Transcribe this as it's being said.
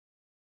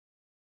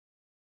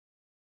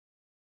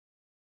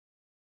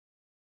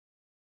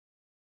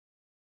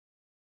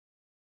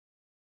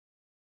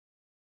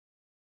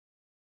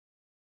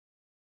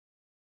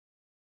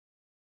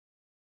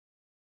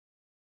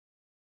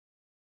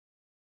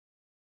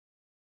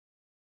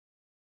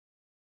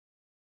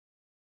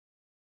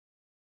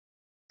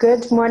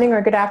Good morning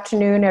or good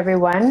afternoon,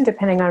 everyone,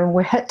 depending on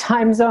what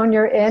time zone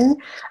you're in.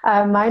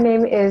 My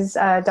name is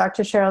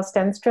Dr. Cheryl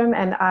Stenstrom,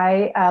 and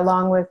I,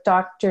 along with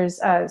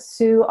Doctors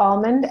Sue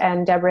Almond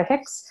and Deborah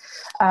Hicks,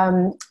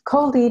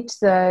 co-lead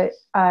the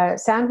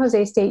San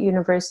Jose State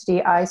University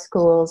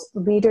iSchool's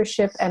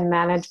Leadership and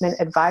Management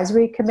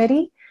Advisory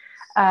Committee.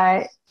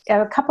 A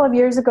couple of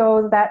years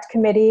ago, that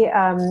committee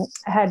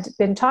had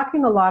been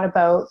talking a lot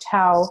about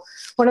how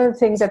one of the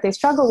things that they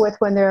struggle with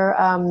when they're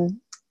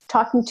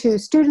talking to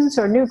students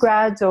or new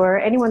grads or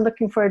anyone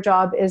looking for a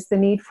job is the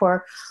need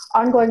for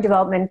ongoing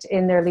development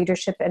in their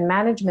leadership and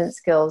management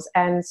skills.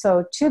 And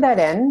so to that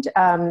end,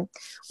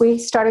 we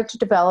started to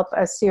develop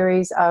a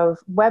series of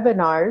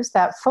webinars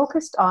that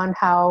focused on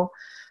how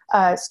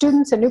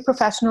students and new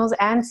professionals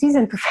and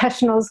seasoned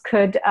professionals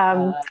could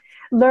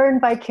learn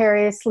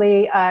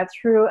vicariously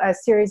through a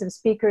series of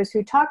speakers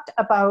who talked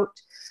about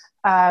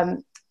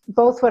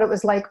both what it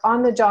was like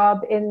on the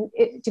job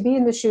to be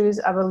in the shoes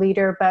of a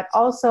leader, but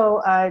also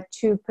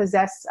to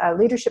possess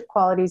leadership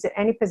qualities at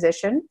any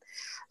position.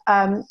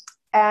 And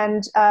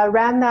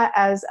ran that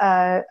as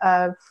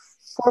a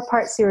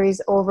four-part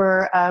series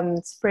over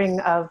spring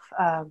of,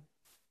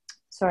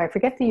 sorry, I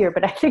forget the year,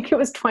 but I think it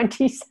was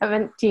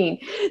 2017.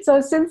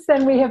 So since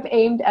then, we have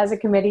aimed as a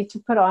committee to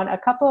put on a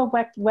couple of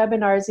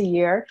webinars a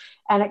year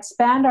and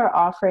expand our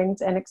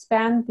offerings and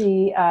expand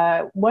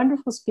the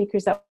wonderful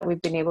speakers that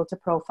we've been able to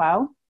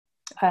profile.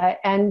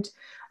 And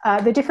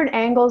the different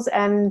angles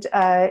and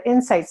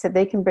insights that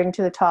they can bring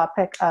to the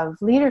topic of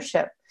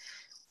leadership.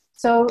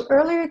 So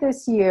earlier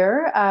this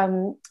year,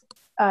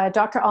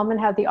 Dr. Allman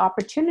had the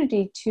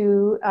opportunity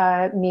to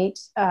meet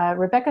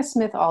Rebecca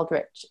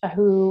Smith-Aldrich,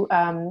 who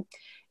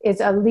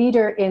is a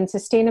leader in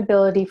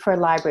sustainability for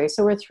libraries.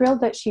 So we're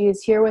thrilled that she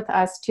is here with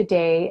us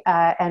today,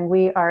 and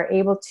we are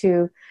able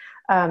to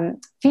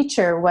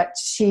feature what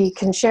she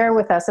can share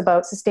with us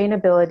about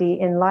sustainability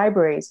in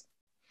libraries.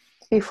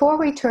 Before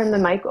we turn the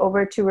mic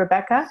over to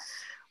Rebecca,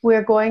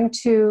 we're going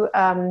to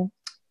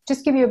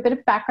just give you a bit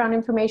of background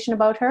information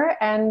about her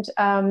and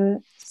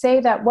say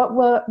that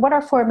what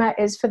our format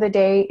is for the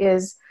day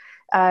is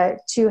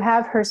to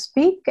have her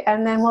speak,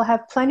 and then we'll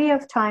have plenty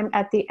of time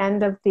at the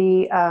end of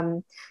the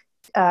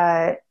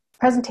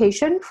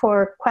presentation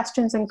for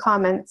questions and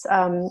comments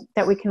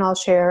that we can all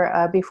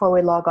share before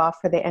we log off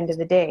for the end of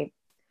the day.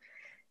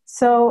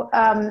 So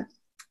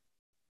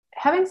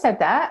having said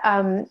that,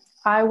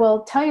 I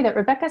will tell you that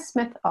Rebecca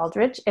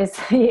Smith-Aldrich is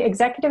the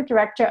Executive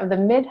Director of the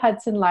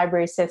Mid-Hudson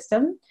Library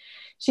System.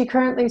 She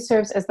currently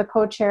serves as the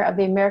co-chair of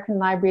the American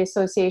Library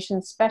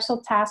Association's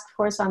Special Task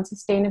Force on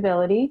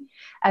Sustainability,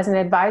 as an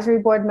advisory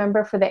board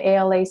member for the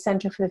ALA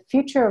Center for the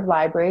Future of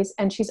Libraries,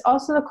 and she's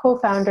also the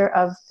co-founder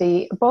of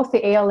both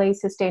the ALA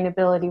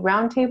Sustainability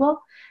Roundtable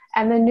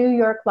and the New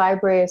York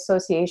Library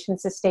Association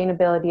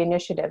Sustainability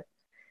Initiative.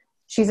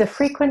 She's a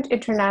frequent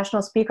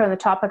international speaker on the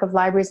topic of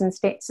libraries and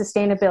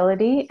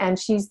sustainability, and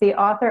she's the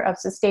author of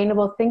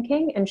Sustainable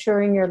Thinking,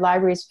 Ensuring Your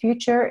Library's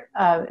Future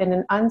in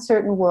an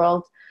Uncertain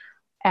World,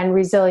 and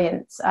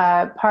Resilience,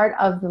 part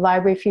of the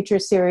Library Future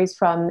series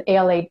from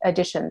ALA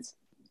Editions.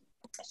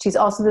 She's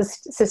also the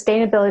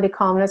sustainability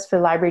columnist for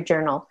the Library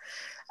Journal.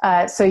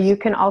 So you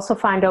can also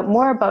find out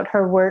more about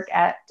her work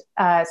at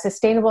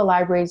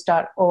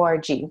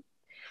sustainablelibraries.org.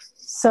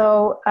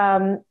 So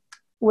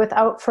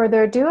without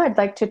further ado, I'd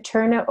like to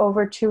turn it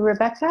over to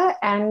Rebecca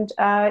and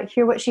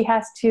hear what she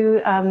has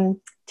to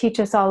teach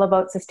us all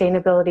about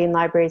sustainability in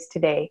libraries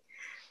today.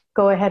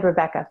 Go ahead,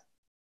 Rebecca.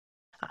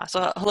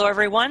 So hello,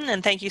 everyone,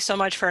 and thank you so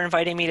much for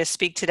inviting me to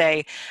speak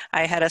today.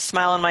 I had a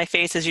smile on my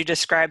face as you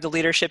described the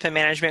leadership and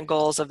management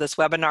goals of this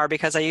webinar,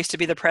 because I used to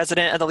be the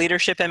president of the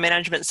leadership and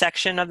management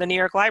section of the New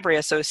York Library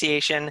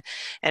Association,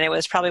 and it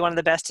was probably one of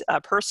the best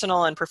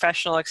personal and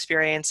professional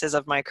experiences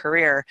of my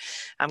career.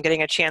 I'm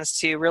getting a chance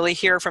to really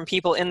hear from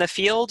people in the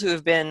field who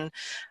have been,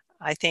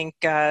 I think,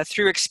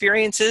 through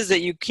experiences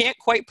that you can't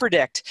quite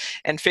predict,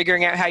 and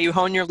figuring out how you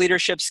hone your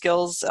leadership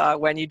skills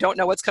when you don't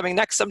know what's coming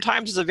next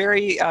sometimes is a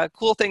very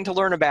cool thing to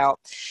learn about.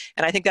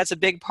 And I think that's a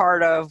big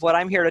part of what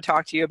I'm here to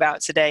talk to you about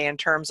today in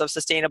terms of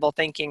sustainable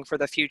thinking for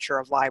the future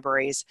of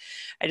libraries.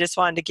 I just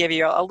wanted to give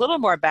you a little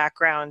more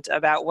background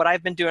about what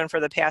I've been doing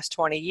for the past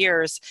 20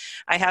 years.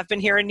 I have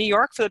been here in New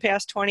York for the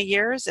past 20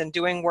 years and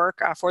doing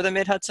work for the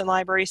Mid-Hudson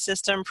Library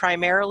System,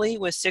 primarily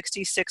with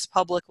 66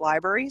 public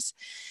libraries.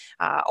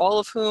 All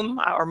of whom,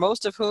 or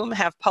most of whom,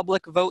 have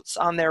public votes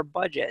on their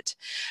budget.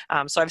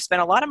 So I've spent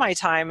a lot of my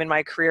time in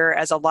my career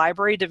as a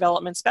library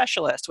development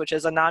specialist, which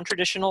is a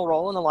non-traditional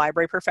role in the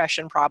library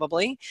profession,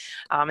 probably.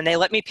 And they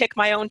let me pick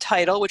my own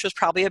title, which was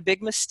probably a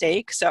big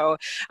mistake. So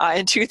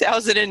in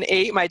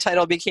 2008, my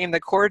title became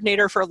the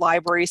Coordinator for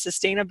Library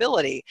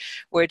Sustainability,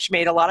 which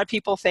made a lot of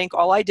people think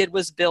all I did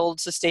was build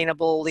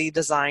sustainably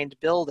designed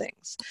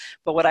buildings.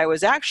 But what I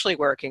was actually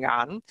working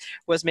on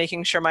was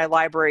making sure my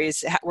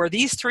libraries were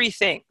these three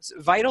things: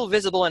 vital,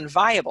 visible, and and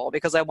viable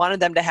because I wanted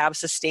them to have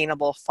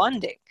sustainable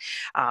funding.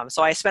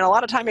 So I spent a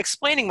lot of time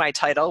explaining my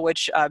title,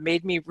 which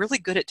made me really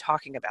good at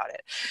talking about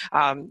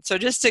it. So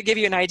just to give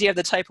you an idea of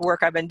the type of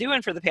work I've been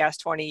doing for the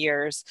past 20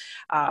 years,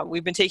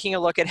 we've been taking a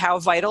look at how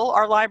vital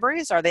our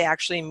libraries are. They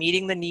actually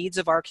meeting the needs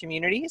of our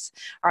communities?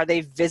 Are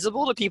they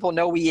visible? Do people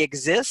know we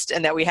exist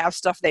and that we have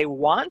stuff they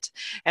want?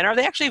 And are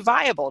they actually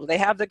viable? Do they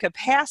have the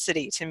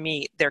capacity to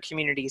meet their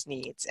community's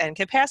needs? And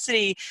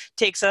capacity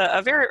takes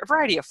a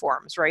variety of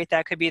forms, right?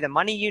 That could be the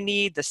money you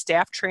need, the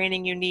staff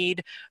training you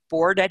need,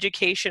 board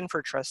education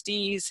for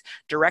trustees,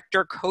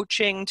 director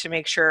coaching to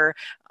make sure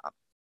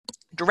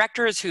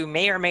directors who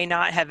may or may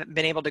not have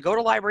been able to go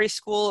to library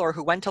school or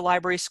who went to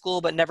library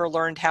school but never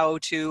learned how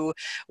to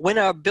win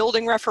a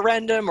building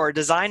referendum or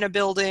design a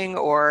building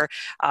or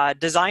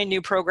design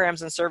new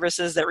programs and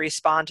services that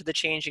respond to the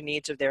changing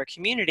needs of their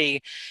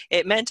community.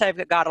 It meant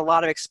I've got a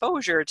lot of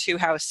exposure to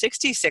how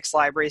 66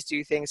 libraries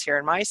do things here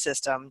in my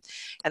system.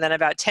 And then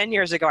about 10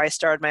 years ago, I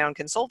started my own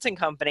consulting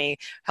company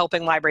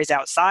helping libraries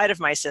outside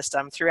of my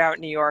system throughout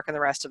New York and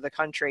the rest of the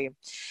country.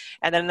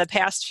 And then in the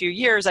past few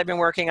years, I've been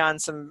working on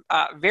some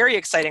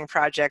very exciting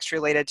projects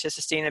related to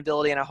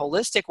sustainability in a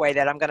holistic way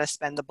that I'm going to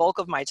spend the bulk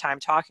of my time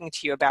talking to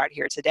you about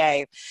here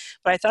today.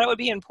 But I thought it would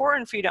be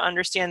important for you to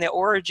understand the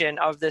origin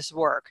of this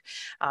work.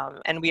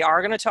 And we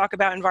are going to talk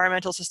about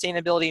environmental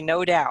sustainability,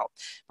 no doubt.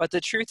 But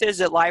the truth is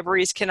that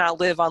libraries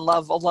cannot live on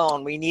love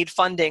alone. We need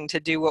funding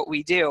to do what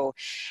we do.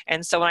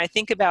 And so when I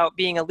think about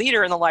being a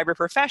leader in the library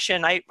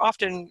profession, I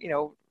often,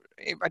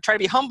 I try to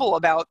be humble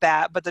about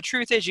that, but the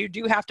truth is you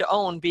do have to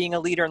own being a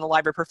leader in the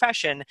library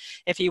profession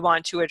if you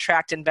want to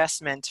attract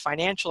investment,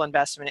 financial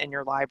investment in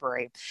your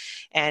library.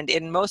 And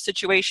in most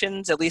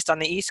situations, at least on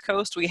the East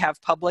Coast, we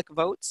have public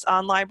votes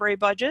on library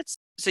budgets.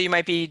 So you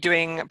might be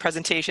doing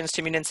presentations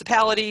to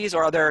municipalities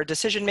or other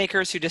decision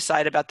makers who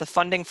decide about the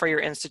funding for your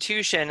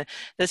institution.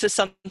 This is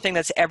something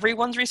that's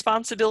everyone's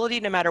responsibility,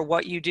 no matter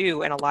what you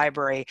do in a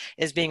library,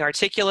 is being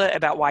articulate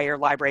about why your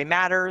library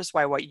matters,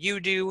 why what you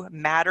do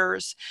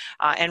matters,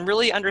 and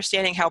really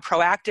understanding how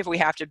proactive we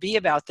have to be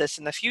about this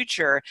in the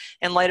future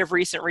in light of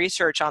recent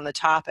research on the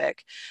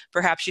topic.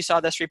 Perhaps you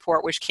saw this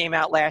report which came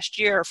out last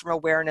year from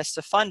Awareness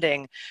to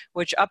Funding,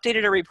 which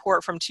updated a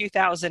report from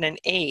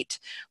 2008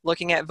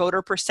 looking at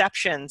voter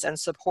perception and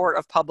support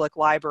of public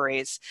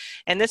libraries.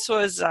 And this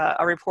was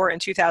a report in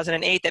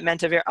 2008 that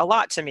meant a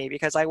lot to me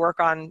because I work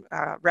on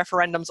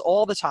referendums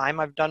all the time.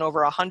 I've done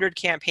over 100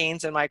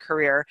 campaigns in my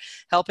career,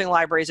 helping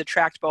libraries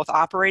attract both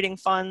operating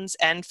funds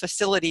and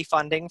facility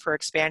funding for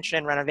expansion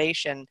and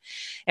renovation.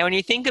 And when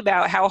you think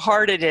about how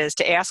hard it is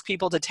to ask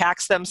people to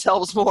tax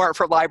themselves more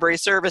for library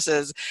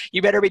services,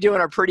 you better be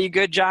doing a pretty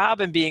good job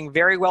and being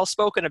very well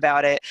spoken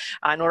about it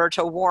in order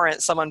to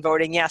warrant someone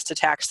voting yes to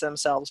tax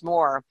themselves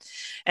more.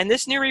 And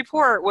this new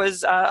report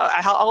was,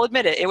 I'll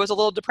admit it, it was a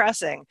little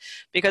depressing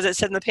because it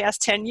said in the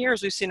past 10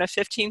 years, we've seen a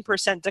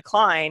 15%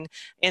 decline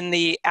in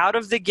the out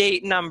of the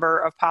gate number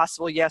of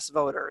possible yes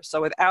voters.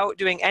 So without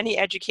doing any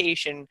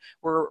education,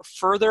 we're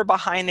further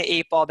behind the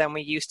 8 ball than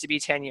we used to be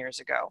 10 years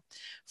ago.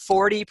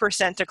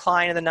 40%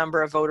 decline in the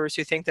number of voters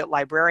who think that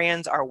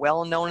librarians are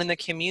well known in the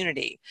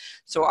community.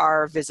 So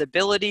our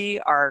visibility,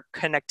 our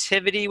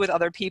connectivity with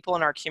other people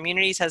in our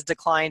communities has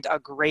declined a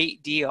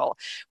great deal,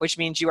 which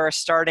means you are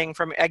starting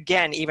from,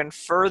 again, even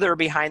further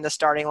behind the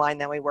starting line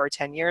than we were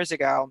 10 years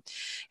ago.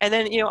 And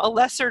then, a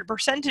lesser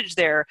percentage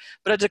there,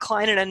 but a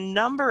decline in a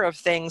number of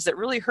things that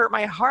really hurt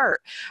my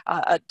heart.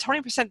 A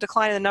 20%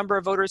 decline in the number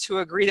of voters who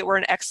agree that we're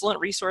an excellent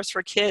resource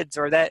for kids,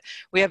 or that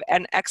we have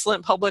an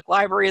excellent public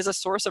library as a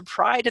source of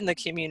pride in the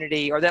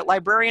community, or that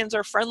librarians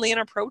are friendly and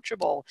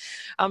approachable.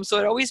 So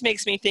it always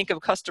makes me think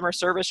of customer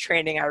service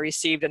training I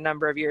received a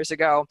number of years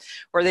ago,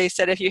 where they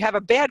said if you have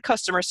a bad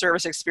customer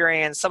service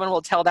experience, someone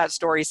will tell that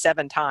story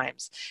 7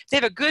 times. If they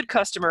have a good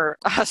customer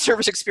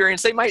service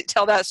experience, they might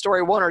tell that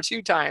story 1 or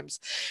 2 times.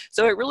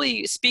 So it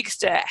really speaks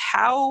to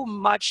how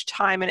much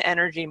time and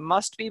energy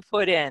must be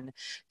put in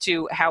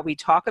to how we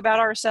talk about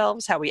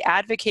ourselves, how we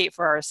advocate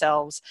for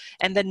ourselves,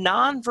 and the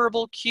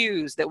nonverbal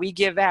cues that we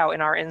give out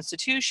in our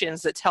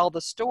institutions that tell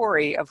the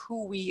story of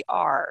who we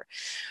are,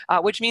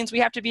 which means we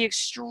have to be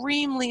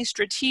extremely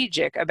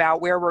strategic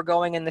about where we're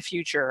going in the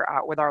future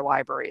with our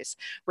libraries.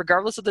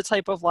 Regardless of the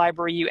type of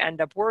library you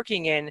end up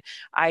working in,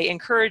 I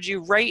encourage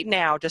you right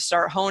now to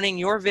start honing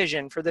your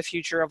vision for the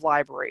future of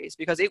libraries,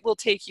 because it will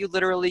take you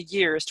literally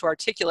years to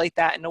articulate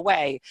that in a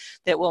way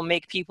that will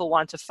make people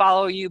want to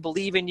follow you,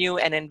 believe in you,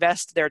 and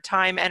invest their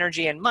time,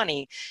 energy, and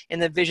money in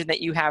the vision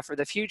that you have for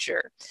the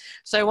future.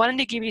 So I wanted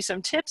to give you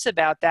some tips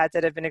about that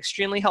have been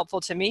extremely helpful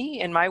to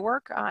me in my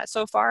work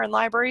so far in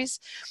libraries.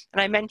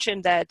 And I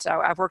mentioned that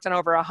I've worked on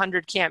over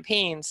 100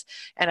 campaigns,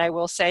 and I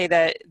will say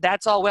that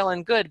that's all well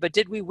and good, but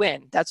did we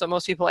win? That's what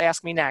most people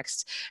ask me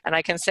next. And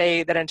I can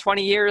say that in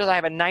 20 years, I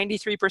have a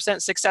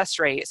 93% success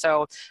rate.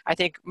 So I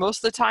think most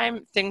of the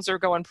time things are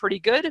going pretty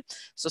good.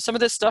 So some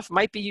of this stuff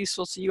might be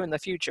useful to you in the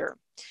future.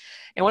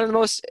 And one of the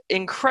most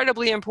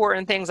incredibly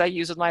important things I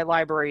use with my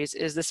libraries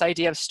is this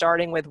idea of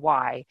starting with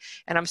why.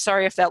 And I'm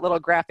sorry if that little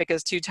graphic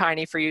is too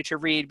tiny for you to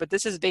read, but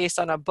this is based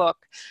on a book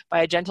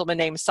by a gentleman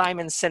named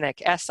Simon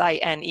Sinek,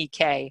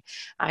 S-I-N-E-K.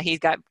 He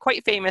got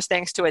quite famous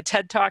thanks to a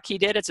TED Talk he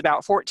did. It's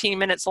about 14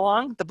 minutes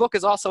long. The book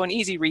is also an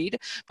easy read,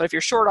 but if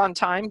you're short on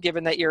time,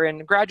 given that you're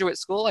in graduate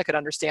school, I could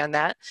understand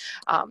that.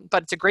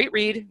 But it's a great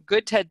read,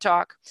 good TED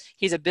Talk.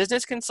 He's a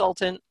business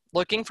consultant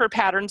looking for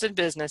patterns in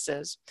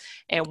businesses.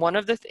 And one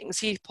of the things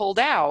he pulled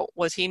out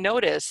was he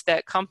noticed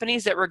that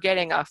companies that were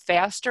getting a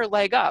faster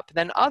leg up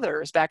than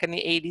others back in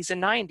the 80s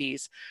and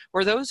 90s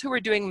were those who were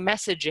doing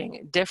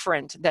messaging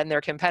different than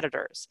their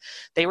competitors.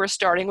 They were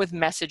starting with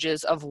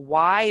messages of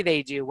why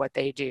they do what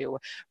they do,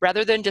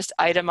 rather than just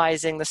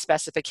itemizing the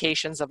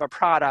specifications of a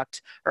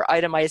product or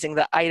itemizing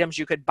the items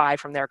you could buy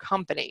from their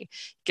company.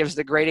 Gives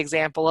the great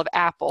example of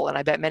Apple, and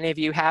I bet many of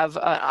you have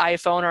an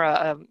iPhone or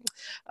a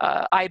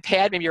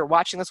iPad. Maybe you're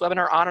watching this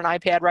webinar on an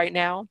iPad right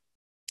now.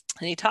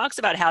 And he talks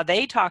about how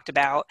they talked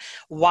about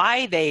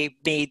why they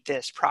made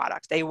this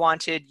product. They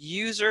wanted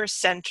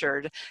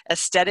user-centered,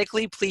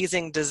 aesthetically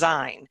pleasing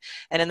design.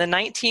 And in the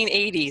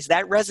 1980s,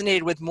 that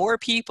resonated with more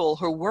people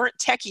who weren't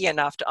techie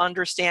enough to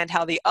understand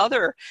how the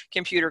other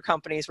computer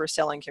companies were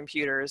selling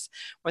computers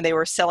when they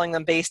were selling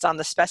them based on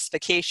the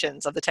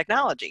specifications of the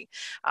technology.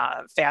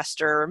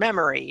 Faster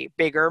memory,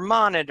 bigger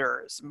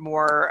monitors,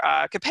 more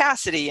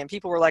capacity. And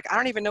people were like, I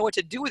don't even know what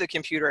to do with a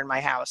computer in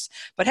my house.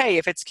 But hey,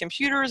 if it's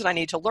computers and I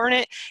need to learn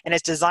it, and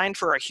it's designed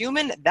for a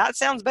human, that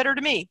sounds better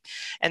to me.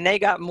 And they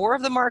got more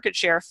of the market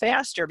share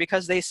faster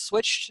because they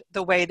switched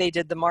the way they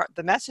did the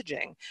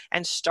messaging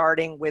and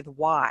starting with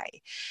why.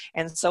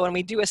 And so when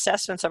we do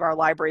assessments of our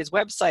library's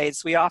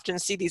websites, we often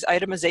see these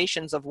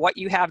itemizations of what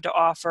you have to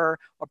offer,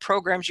 what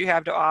programs you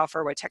have to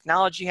offer, what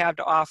technology you have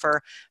to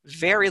offer,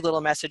 very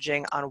little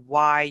messaging on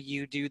why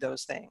you do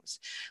those things.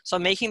 So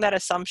making that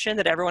assumption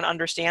that everyone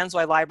understands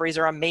why libraries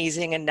are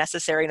amazing and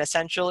necessary and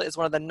essential is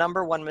one of the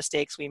 #1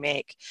 mistakes we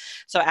make.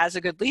 So as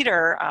a good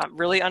leader,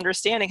 really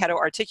understanding how to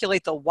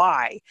articulate the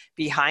why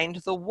behind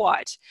the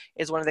what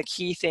is one of the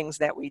key things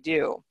that we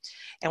do.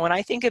 And when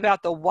I think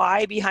about the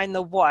why behind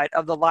the what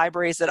of the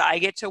libraries that I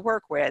get to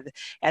work with,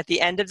 at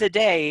the end of the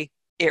day,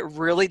 it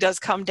really does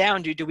come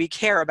down to, do we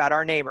care about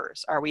our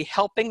neighbors? Are we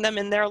helping them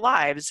in their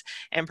lives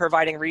and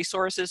providing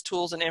resources,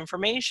 tools, and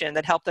information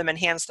that help them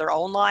enhance their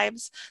own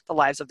lives, the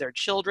lives of their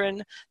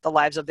children, the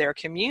lives of their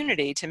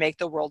community to make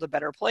the world a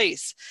better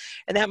place?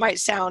 And that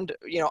might sound,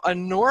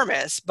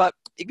 enormous, but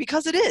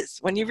because it is.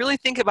 When you really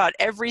think about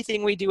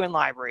everything we do in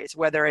libraries,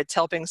 whether it's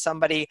helping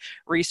somebody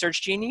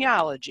research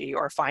genealogy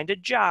or find a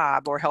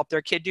job or help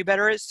their kid do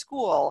better at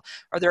school,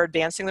 or they're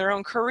advancing their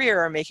own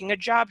career or making a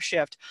job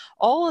shift,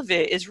 all of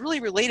it is really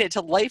related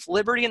to life,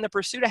 liberty, and the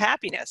pursuit of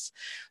happiness.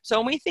 So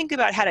when we think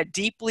about how to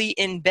deeply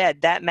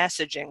embed that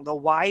messaging, the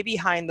why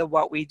behind the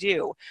what we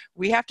do,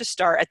 we have to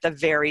start at the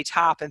very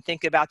top and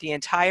think about the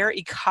entire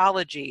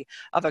ecology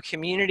of a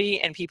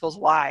community and people's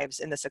lives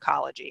in this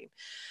ecology.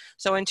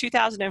 So in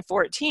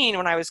 2014,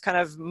 when I was kind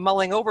of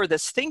mulling over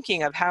this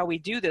thinking of how we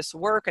do this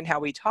work and how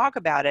we talk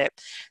about it,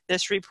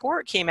 this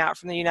report came out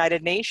from the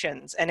United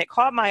Nations, and it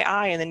caught my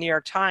eye in the New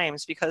York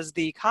Times because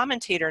the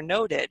commentator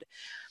noted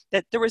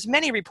that there was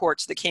many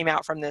reports that came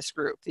out from this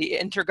group, the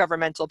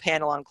Intergovernmental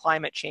Panel on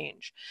Climate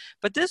Change.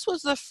 But this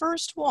was the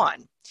first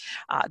one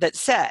that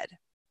said,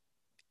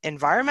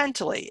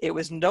 environmentally, it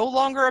was no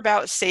longer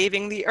about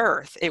saving the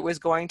earth. It was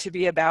going to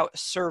be about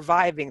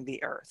surviving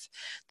the earth.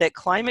 That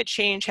climate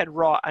change had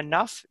wrought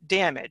enough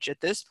damage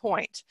at this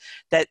point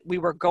that we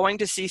were going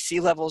to see sea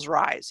levels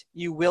rise.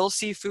 You will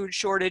see food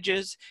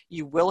shortages.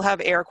 You will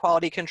have air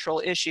quality control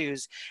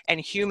issues. And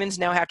humans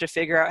now have to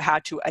figure out how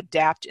to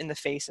adapt in the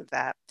face of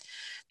that.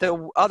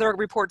 The other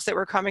reports that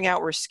were coming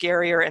out were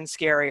scarier and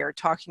scarier,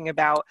 talking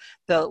about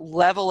the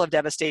level of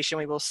devastation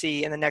we will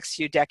see in the next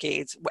few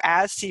decades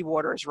as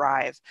seawaters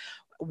rise,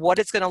 what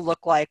it's going to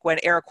look like when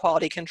air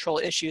quality control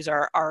issues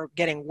are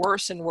getting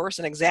worse and worse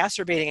and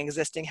exacerbating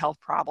existing health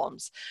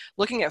problems.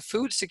 Looking at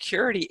food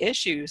security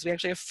issues, we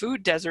actually have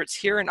food deserts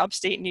here in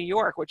upstate New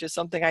York, which is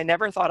something I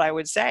never thought I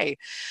would say.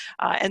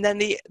 And then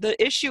the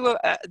issue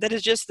that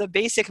is just the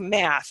basic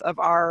math of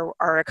our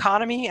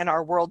economy and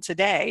our world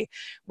today,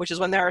 which is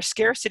when there are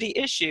scarcity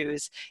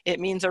issues, it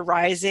means a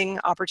rising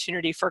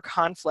opportunity for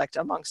conflict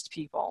amongst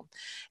people.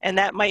 And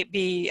that might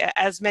be,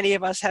 as many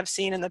of us have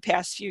seen in the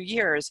past few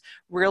years,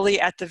 really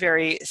at the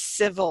very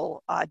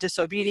civil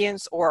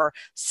disobedience or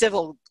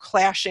civil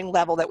clashing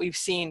level that we've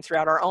seen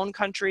throughout our own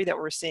country, that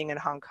we're seeing in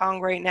Hong Kong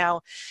right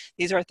now.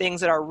 These are things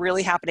that are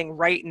really happening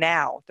right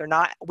now. They're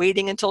not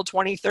waiting until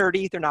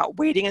 2030. They're not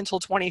waiting until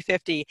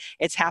 2050.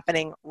 It's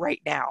happening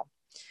right now.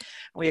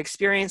 We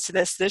experienced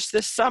this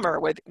summer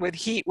with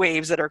heat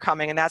waves that are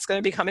coming, and that's going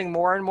to be coming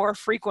more and more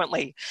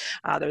frequently.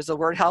 There's a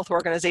World Health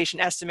Organization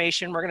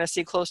estimation we're going to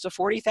see close to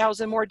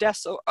 40,000 more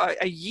deaths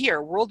a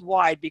year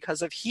worldwide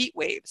because of heat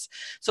waves.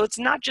 So it's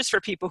not just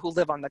for people who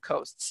live on the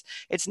coasts.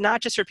 It's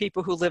not just for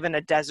people who live in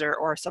a desert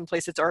or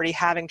someplace that's already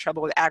having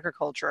trouble with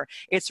agriculture.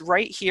 It's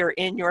right here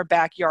in your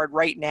backyard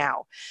right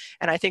now.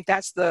 And I think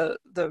that's the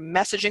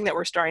messaging that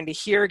we're starting to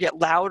hear get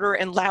louder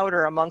and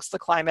louder amongst the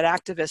climate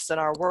activists in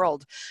our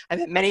world. I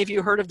bet many of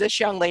you heard of this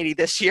young lady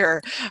this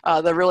year,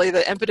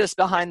 the impetus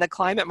behind the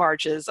climate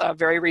marches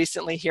very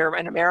recently here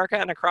in America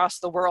and across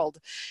the world.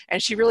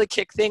 And she really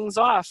kicked things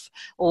off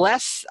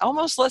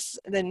almost less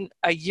than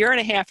a year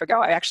and a half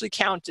ago. I actually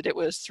counted, it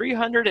was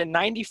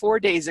 394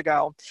 days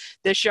ago.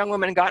 This young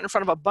woman got in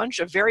front of a bunch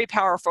of very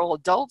powerful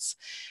adults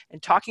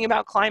and talking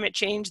about climate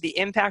change, the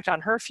impact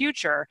on her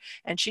future.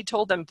 And she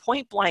told them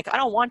point blank, I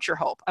don't want your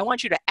hope. I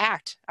want you to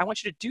act. I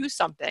want you to do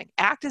something.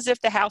 Act as if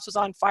the house was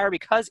on fire,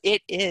 because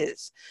it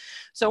is.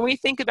 So when we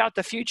think about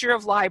the future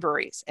of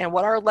libraries and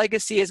what our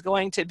legacy is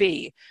going to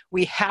be,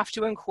 we have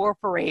to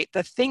incorporate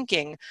the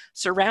thinking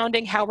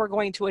surrounding how we're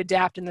going to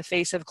adapt in the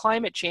face of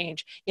climate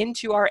change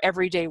into our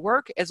everyday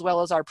work, as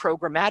well as our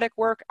programmatic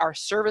work, our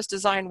service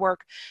design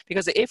work,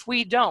 because if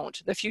we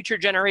don't, the future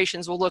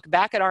generations will look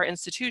back at our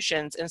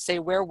institutions and say,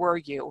 where were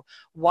you?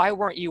 Why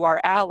weren't you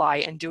our ally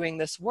in doing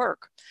this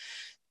work?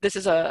 This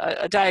is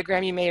a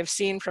diagram you may have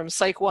seen from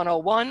Psych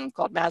 101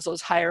 called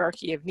Maslow's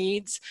Hierarchy of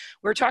Needs.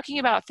 We're talking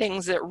about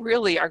things that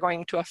really are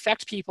going to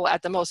affect people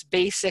at the most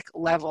basic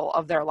level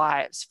of their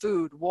lives: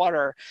 food,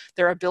 water,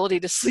 their ability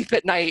to sleep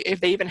at night, if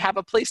they even have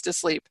a place to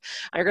sleep.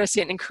 You're going to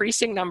see an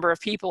increasing number of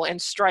people in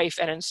strife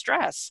and in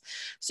stress.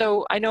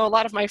 So I know a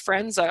lot of my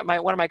friends,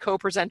 one of my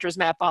co-presenters,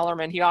 Matt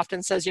Bollerman, he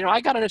often says, you know,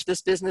 I got into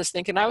this business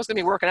thinking I was going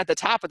to be working at the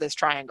top of this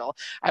triangle.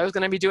 I was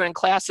going to be doing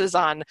classes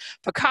on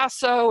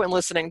Picasso and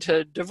listening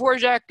to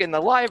Dvorak in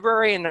the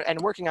library and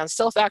working on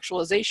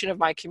self-actualization of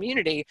my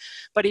community,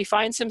 but he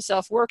finds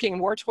himself working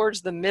more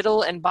towards the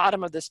middle and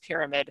bottom of this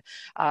pyramid,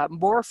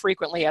 more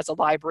frequently as a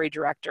library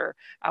director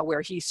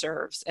where he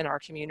serves in our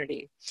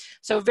community.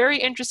 So very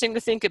interesting to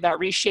think about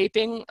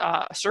reshaping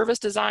service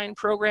design,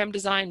 program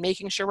design,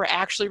 making sure we're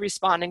actually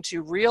responding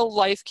to real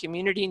life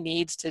community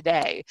needs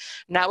today,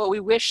 not what we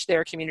wish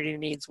their community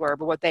needs were,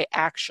 but what they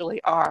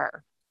actually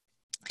are.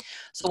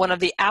 So one of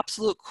the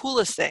absolute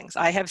coolest things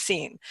I have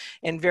seen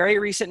in very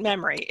recent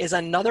memory is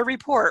another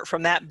report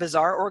from that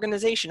bizarre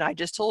organization I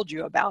just told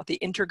you about, the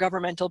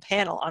Intergovernmental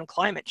Panel on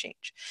Climate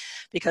Change,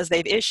 because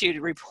they've issued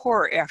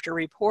report after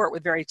report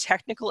with very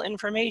technical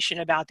information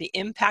about the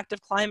impact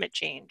of climate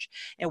change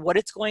and what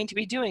it's going to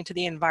be doing to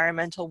the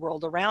environmental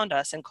world around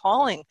us, and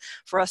calling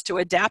for us to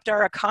adapt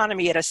our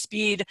economy at a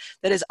speed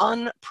that is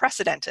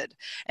unprecedented.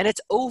 And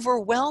it's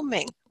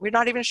overwhelming. We're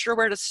not even sure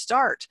where to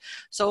start.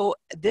 So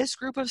this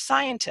group of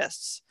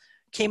scientists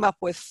came up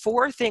with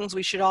 4 things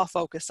we should all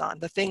focus on,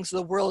 the things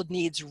the world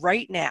needs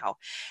right now.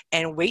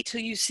 And wait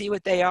till you see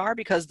what they are,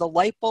 because the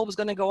light bulb is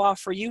going to go off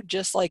for you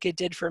just like it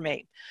did for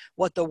me.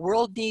 What the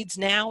world needs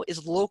now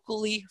is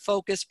locally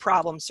focused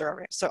problem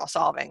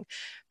solving,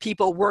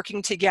 people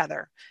working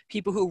together,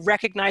 people who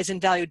recognize and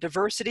value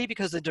diversity,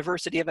 because the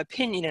diversity of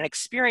opinion and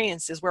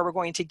experience is where we're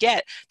going to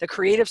get the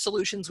creative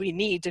solutions we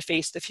need to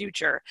face the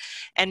future,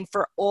 and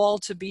for all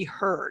to be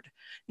heard.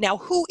 Now,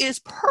 who is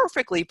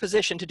perfectly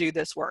positioned to do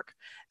this work?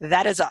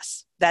 That is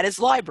us. That is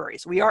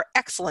libraries. We are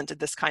excellent at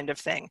this kind of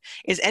thing.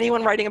 Is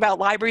anyone writing about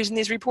libraries in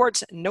these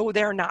reports? No,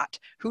 they're not.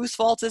 Whose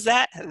fault is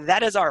that?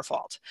 That is our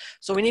fault.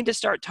 So we need to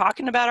start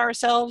talking about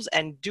ourselves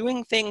and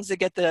doing things that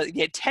get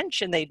the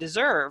attention they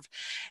deserve,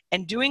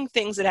 and doing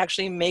things that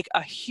actually make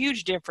a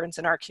huge difference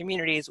in our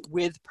communities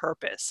with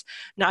purpose.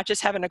 Not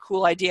just having a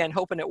cool idea and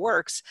hoping it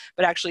works,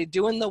 but actually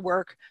doing the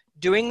work,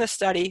 doing the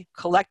study,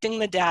 collecting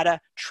the data,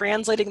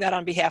 translating that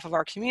on behalf of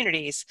our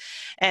communities.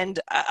 And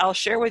I'll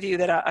share with you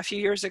that a few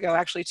years ago,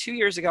 actually 2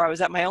 years ago, I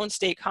was at my own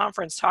state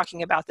conference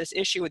talking about this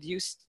issue with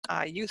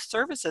youth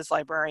services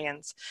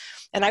librarians.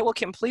 And I will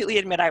completely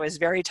admit I was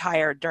very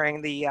tired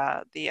during the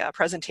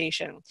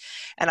presentation.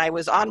 And I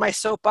was on my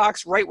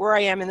soapbox right where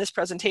I am in this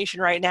presentation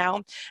right now.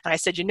 And I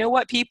said, you know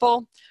what,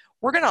 people?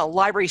 We're going to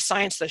library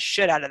science the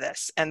shit out of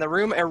this. And the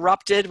room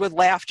erupted with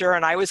laughter,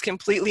 and I was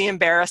completely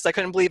embarrassed. I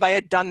couldn't believe I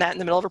had done that in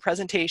the middle of a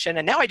presentation.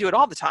 And now I do it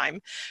all the time,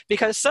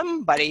 because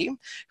somebody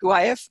who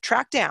I have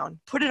tracked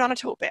down put it on a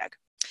tote bag,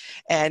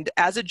 and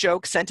as a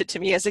joke sent it to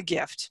me as a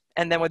gift.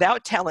 And then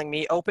without telling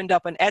me, opened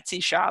up an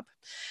Etsy shop.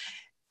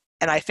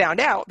 And I found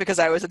out because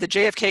I was at the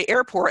JFK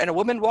airport and a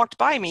woman walked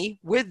by me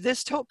with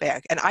this tote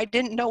bag, and I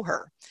didn't know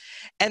her.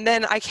 And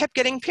then I kept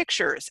getting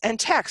pictures and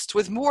texts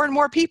with more and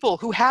more people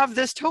who have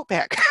this tote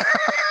bag.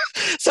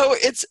 So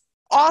it's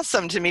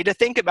awesome to me to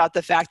think about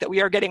the fact that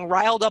we are getting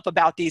riled up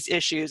about these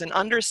issues and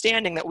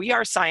understanding that we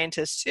are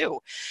scientists too.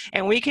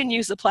 And we can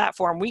use the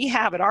platform we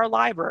have at our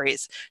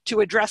libraries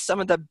to address some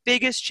of the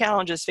biggest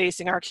challenges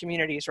facing our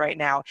communities right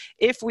now,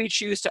 if we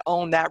choose to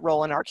own that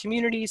role in our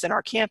communities and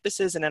our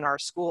campuses and in our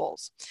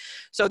schools.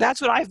 So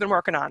that's what I've been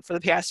working on for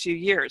the past few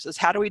years, is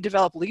how do we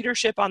develop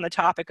leadership on the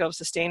topic of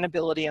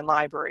sustainability in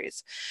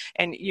libraries.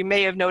 And you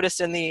may have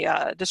noticed in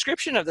the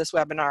description of this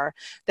webinar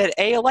that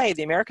ALA,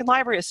 the American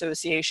Library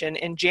Association,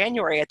 in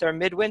January at their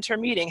midwinter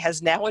meeting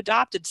has now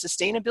adopted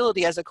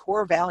sustainability as a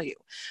core value,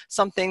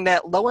 something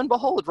that, lo and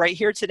behold, right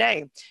here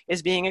today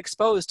is being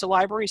exposed to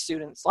library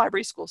students,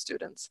 library school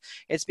students.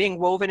 It's being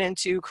woven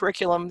into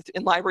curriculum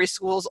in library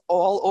schools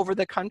all over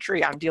the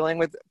country. I'm dealing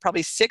with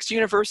probably 6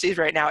 universities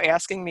right now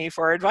asking me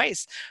for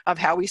advice of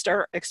how we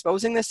start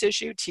exposing this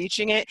issue,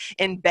 teaching it,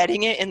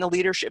 embedding it in the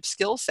leadership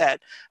skill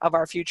set of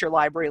our future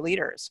library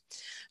leaders.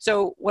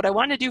 So what I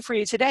want to do for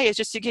you today is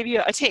just to give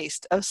you a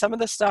taste of some of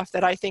the stuff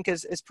that I think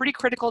is pretty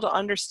critical to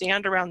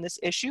understand around this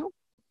issue.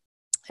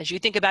 As you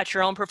think about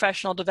your own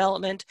professional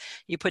development,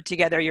 you put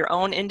together your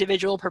own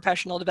individual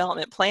professional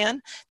development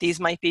plan. These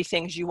might be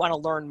things you want to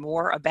learn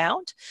more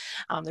about.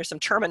 There's some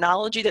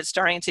terminology that's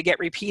starting to get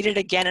repeated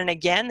again and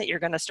again that you're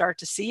going to start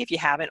to see if you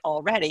haven't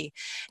already.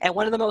 And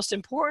one of the most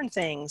important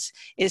things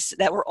is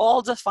that we're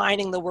all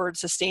defining the word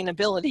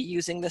sustainability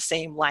using the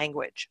same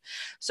language.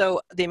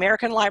 So the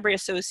American Library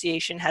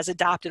Association has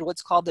adopted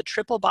what's called the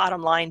triple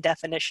bottom line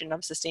definition of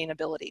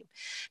sustainability.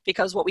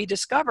 Because what we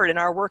discovered in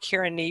our work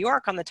here in New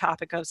York on the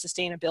topic of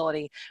sustainability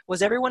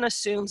was everyone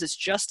assumes it's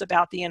just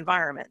about the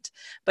environment,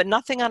 but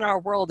nothing in our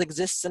world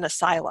exists in a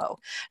silo.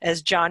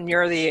 As John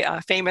Muir, the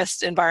famous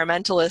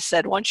environmentalist,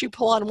 said, once you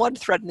pull on one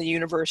thread in the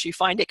universe, you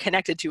find it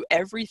connected to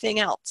everything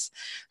else.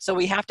 So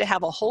we have to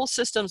have a whole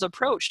systems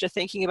approach to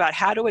thinking about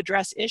how to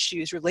address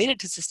issues related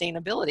to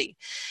sustainability.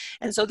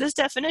 And so this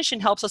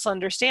definition helps us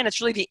understand it's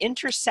really the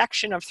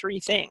intersection of 3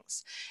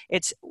 things.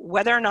 It's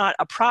whether or not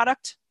a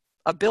product,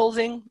 a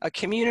building, a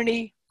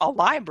community, a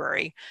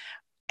library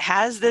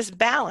has this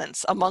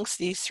balance amongst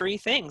these 3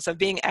 things of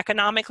being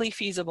economically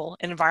feasible,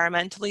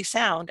 environmentally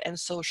sound, and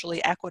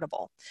socially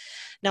equitable.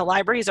 Now,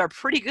 libraries are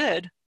pretty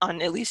good on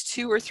at least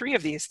 2 or 3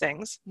 of these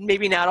things,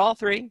 maybe not all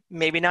 3,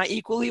 maybe not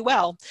equally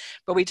well,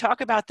 but we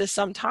talk about this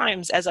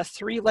sometimes as a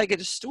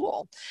 3-legged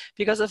stool,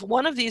 because if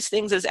one of these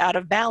things is out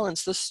of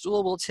balance, the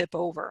stool will tip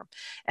over.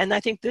 And I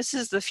think this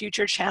is the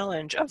future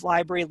challenge of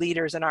library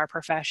leaders in our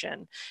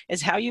profession,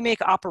 is how you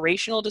make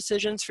operational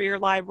decisions for your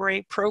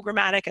library,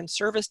 programmatic and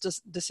service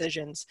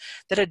decisions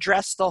that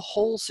address the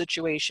whole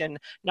situation,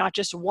 not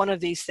just one of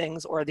these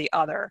things or the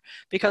other.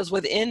 Because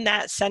within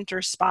that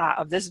center spot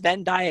of this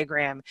Venn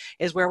diagram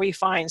is where we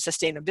find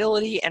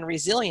sustainability and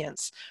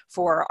resilience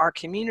for our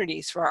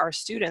communities, for our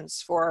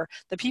students, for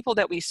the people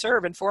that we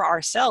serve, and for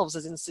ourselves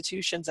as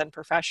institutions and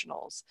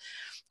professionals.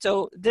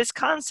 So this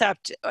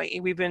concept,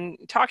 we've been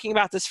talking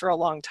about this for a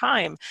long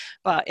time,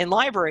 but in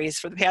libraries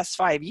for the past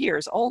 5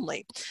 years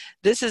only.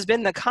 This has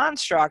been the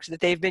construct that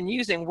they've been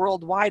using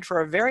worldwide for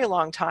a very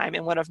long time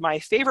in one of my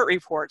favorite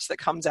reports that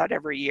comes out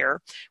every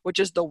year, which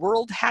is the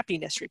World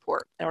Happiness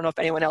Report. I don't know if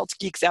anyone else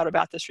geeks out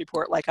about this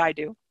report like I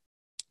do.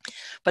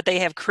 But they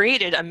have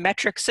created a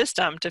metric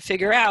system to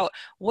figure out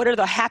what are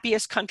the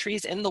happiest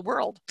countries in the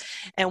world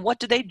and what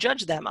do they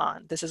judge them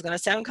on. This is going to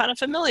sound kind of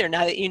familiar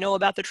now that you know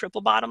about the triple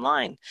bottom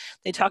line.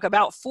 They talk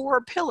about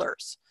 4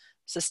 pillars: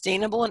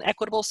 sustainable and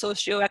equitable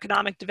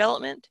socioeconomic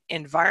development,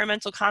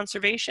 environmental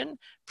conservation,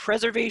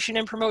 preservation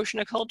and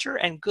promotion of culture,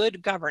 and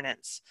good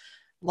governance.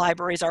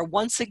 Libraries are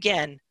once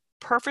again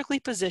perfectly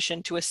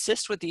positioned to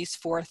assist with these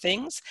 4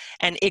 things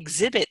and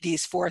exhibit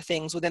these 4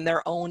 things within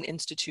their own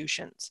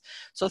institutions.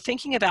 So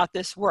thinking about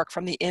this work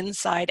from the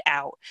inside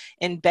out,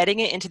 embedding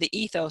it into the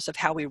ethos of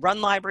how we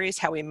run libraries,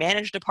 how we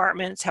manage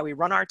departments, how we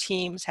run our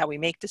teams, how we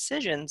make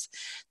decisions,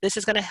 this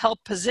is going to help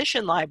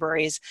position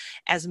libraries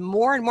as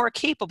more and more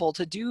capable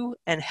to do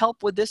and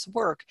help with this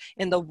work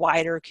in the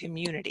wider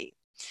community.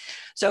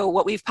 So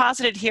what we've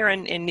posited here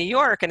in New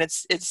York, and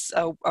it's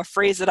a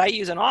phrase that I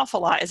use an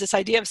awful lot, is this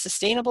idea of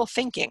sustainable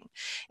thinking.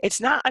 It's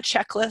not a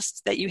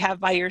checklist that you have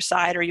by your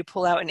side or you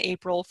pull out in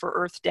April for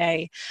Earth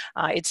Day.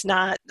 It's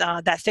not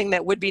that thing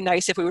that would be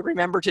nice if we would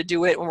remember to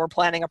do it when we're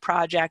planning a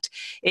project.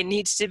 It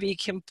needs to be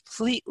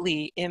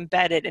completely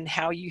embedded in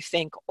how you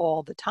think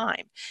all the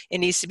time. It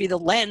needs to be the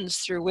lens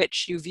through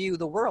which you view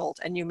the world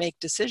and you make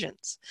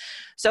decisions.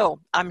 So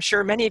I'm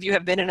sure many of you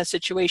have been in a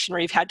situation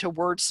where you've had to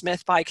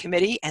wordsmith by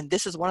committee, and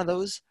this is one of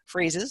those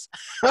phrases.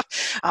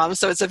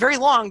 So it's a very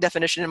long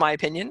definition in my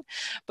opinion,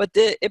 but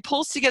it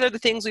pulls together the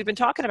things we've been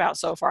talking about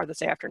so far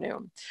this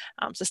afternoon.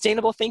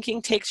 Sustainable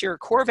thinking takes your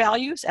core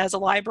values as a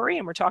library,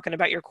 and we're talking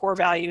about your core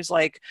values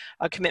like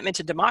a commitment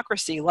to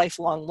democracy,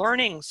 lifelong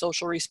learning,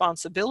 social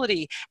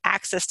responsibility,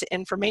 access to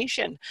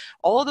information,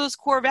 all of those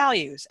core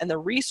values and the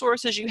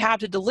resources you have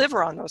to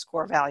deliver on those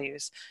core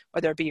values,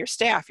 whether it be your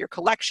staff, your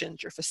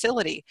collections, your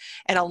facility,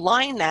 and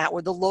align that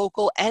with the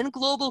local and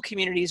global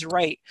community's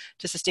right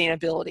to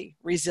sustainability,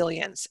 resilience,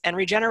 resilience and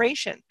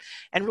regeneration,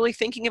 and really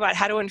thinking about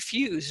how to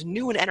infuse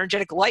new and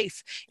energetic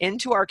life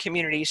into our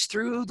communities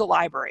through the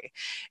library.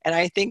 And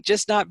I think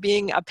just not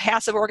being a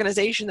passive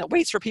organization that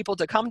waits for people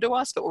to come to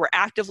us, but we're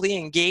actively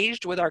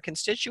engaged with our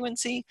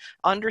constituency,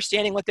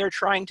 understanding what they're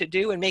trying to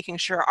do and making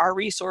sure our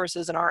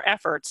resources and our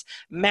efforts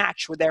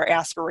match with their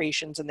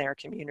aspirations in their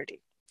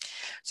community.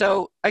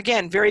 So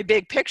again, very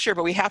big picture,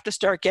 but we have to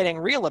start getting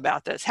real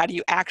about this. How do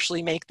you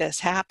actually make this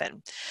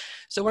happen?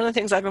 So one of the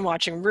things I've been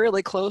watching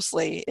really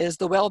closely is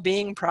the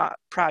Well-Being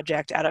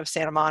Project out of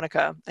Santa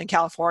Monica in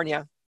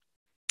California.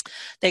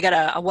 They got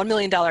a $1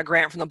 million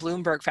grant from the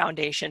Bloomberg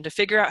Foundation to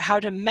figure out how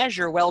to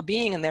measure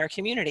well-being in their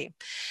community.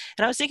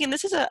 And I was thinking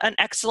this is an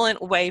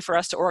excellent way for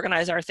us to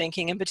organize our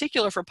thinking, in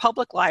particular for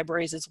public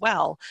libraries as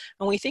well,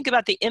 when we think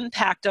about the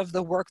impact of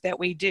the work that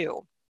we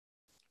do.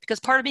 Because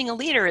part of being a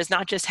leader is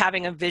not just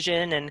having a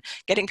vision and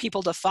getting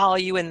people to follow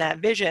you in that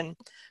vision,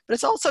 but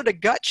it's also to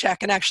gut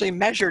check and actually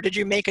measure, did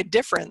you make a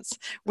difference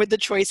with the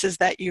choices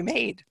that you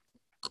made?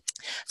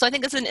 So I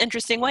think it's an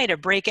interesting way to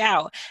break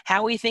out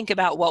how we think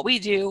about what we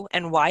do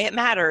and why it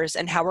matters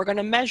and how we're going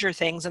to measure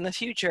things in the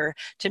future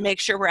to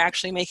make sure we're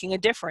actually making a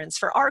difference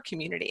for our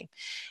community.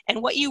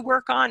 And what you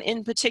work on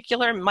in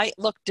particular might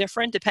look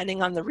different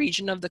depending on the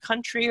region of the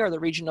country or the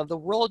region of the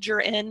world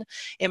you're in.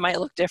 It might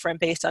look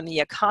different based on the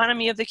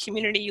economy of the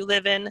community you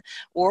live in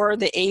or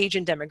the age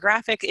and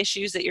demographic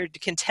issues that you're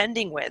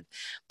contending with.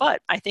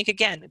 But I think,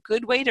 again, a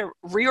good way to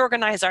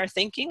reorganize our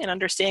thinking and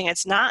understanding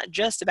it's not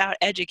just about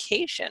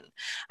education.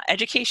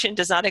 Education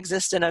does not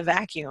exist in a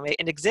vacuum.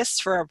 It exists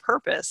for a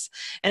purpose,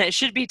 and it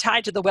should be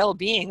tied to the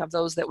well-being of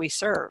those that we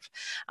serve.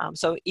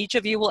 So each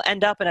of you will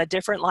end up in a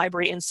different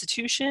library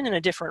institution and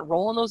a different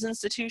role in those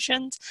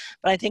institutions,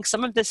 but I think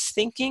some of this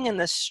thinking and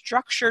this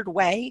structured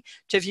way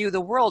to view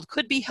the world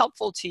could be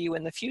helpful to you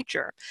in the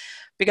future.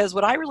 Because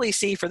what I really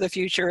see for the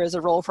future is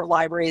a role for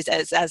libraries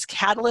as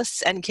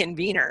catalysts and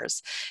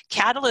conveners.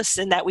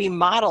 Catalysts in that we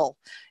model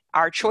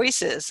our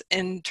choices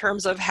in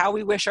terms of how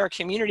we wish our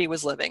community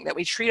was living, that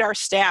we treat our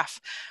staff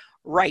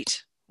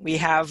right. We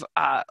have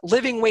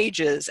living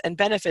wages and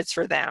benefits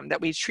for them,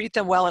 that we treat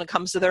them well when it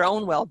comes to their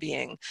own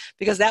well-being,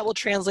 because that will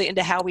translate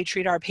into how we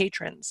treat our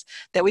patrons,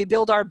 that we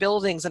build our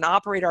buildings and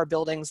operate our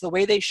buildings the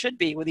way they should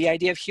be with the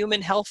idea of human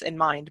health in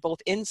mind, both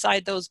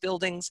inside those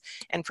buildings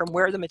and from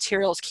where the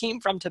materials came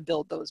from to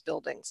build those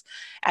buildings.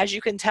 As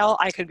you can tell,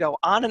 I could go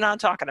on and on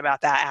talking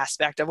about that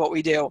aspect of what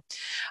we do.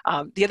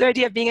 The other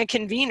idea of being a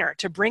convener,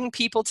 to bring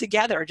people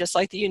together, just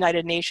like the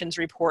United Nations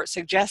report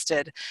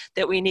suggested,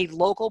 that we need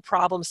local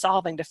problem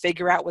solving to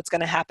figure out what's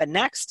going to happen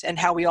next and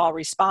how we all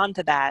respond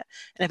to that.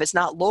 And if it's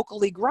not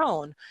locally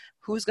grown,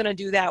 who's going to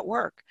do that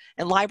work?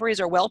 And libraries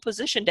are well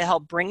positioned to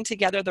help bring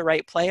together the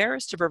right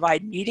players, to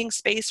provide meeting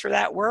space for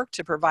that work,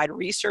 to provide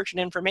research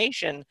and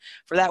information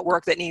for that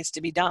work that needs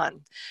to be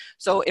done.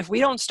 So if we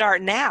don't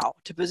start now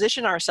to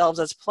position ourselves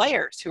as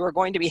players who are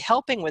going to be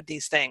helping with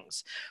these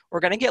things, we're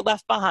going to get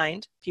left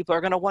behind. People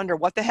are going to wonder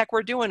what the heck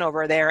we're doing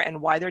over there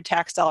and why their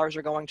tax dollars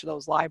are going to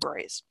those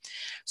libraries.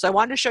 So I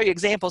wanted to show you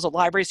examples of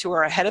libraries who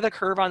are ahead of the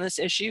curve on this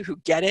issue, who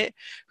get it,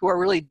 who are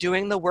really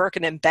doing the work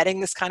and embedding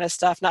this kind of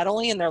stuff, not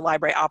only in their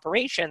library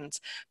operations,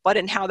 but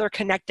in how they're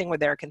connecting with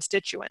their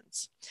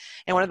constituents.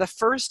 And one of the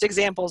first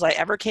examples I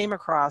ever came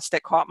across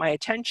that caught my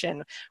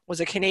attention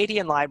was a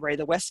Canadian library,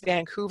 the West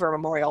Vancouver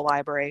Memorial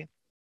Library,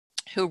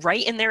 who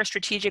right in their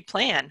strategic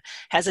plan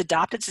has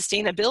adopted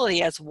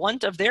sustainability as one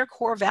of their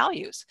core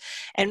values.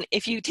 And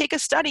if you take a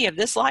study of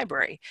this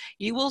library,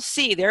 you will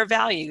see their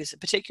values,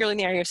 particularly in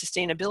the area of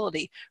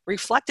sustainability,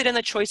 reflected in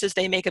the choices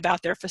they make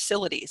about their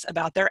facilities,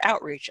 about their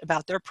outreach,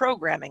 about their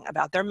programming,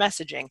 about their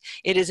messaging.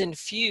 It is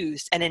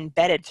infused and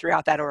embedded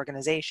throughout that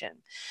organization.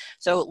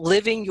 So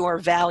living your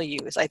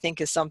values, I think,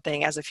 is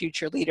something as a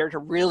future leader to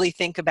really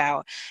think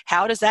about.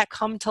 How does that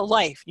come to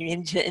life? You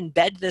need to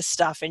embed this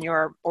stuff in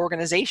your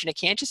organization. It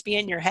can't just be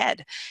in your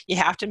head. You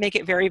have to make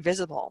it very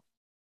visible.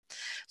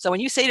 So when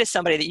you say to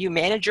somebody that you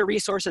manage your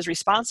resources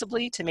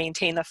responsibly to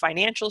maintain the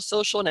financial,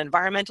 social, and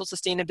environmental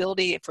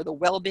sustainability for the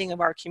well-being of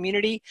our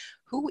community,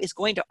 who is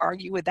going to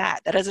argue with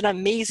that? That is an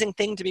amazing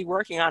thing to be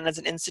working on as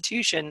an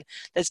institution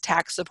that's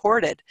tax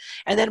supported.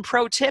 And then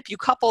pro tip, you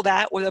couple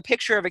that with a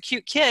picture of a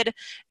cute kid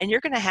and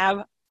you're going to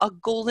have a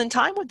golden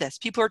time with this.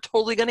 People are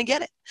totally going to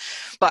get it.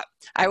 But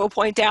I will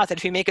point out that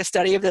if you make a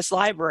study of this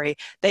library,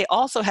 they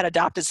also had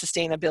adopted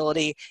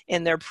sustainability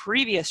in their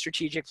previous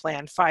strategic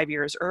plan 5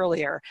 years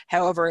earlier.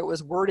 However, it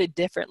was worded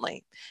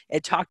differently.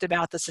 It talked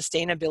about the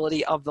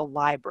sustainability of the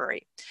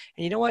library.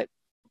 And you know what?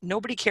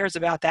 Nobody cares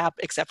about that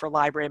except for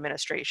library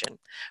administration.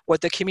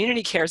 What the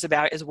community cares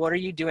about is what are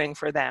you doing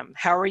for them?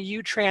 How are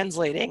you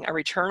translating a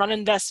return on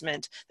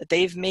investment that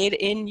they've made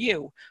in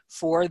you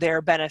for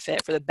their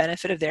benefit, for the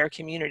benefit of their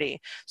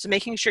community? So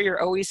making sure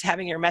you're always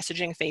having your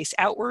messaging face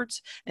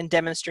outwards and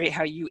demonstrate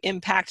how you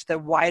impact the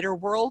wider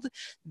world.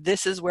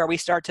 This is where we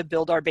start to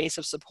build our base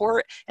of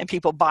support and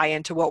people buy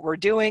into what we're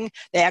doing.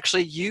 They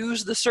actually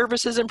use the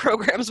services and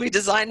programs we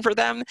design for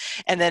them,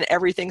 and then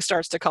everything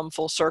starts to come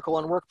full circle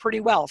and work pretty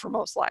well for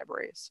most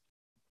libraries.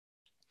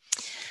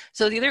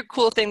 So the other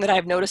cool thing that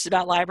I've noticed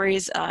about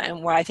libraries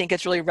and why I think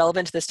it's really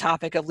relevant to this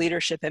topic of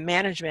leadership and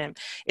management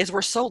is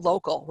we're so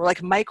local. We're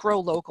like micro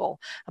local,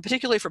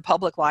 particularly for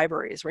public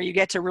libraries, where you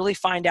get to really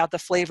find out the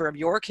flavor of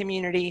your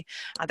community,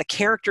 the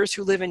characters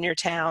who live in your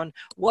town,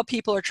 what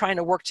people are trying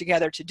to work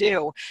together to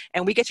do.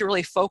 And we get to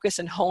really focus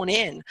and hone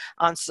in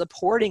on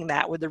supporting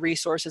that with the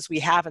resources we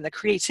have and the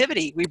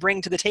creativity we bring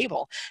to the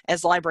table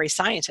as library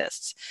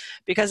scientists.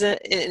 Because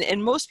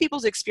in most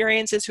people's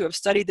experiences who have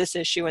studied this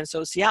issue in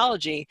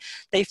sociology,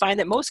 they find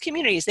that most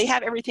communities, they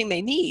have everything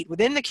they need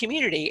within the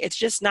community. It's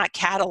just not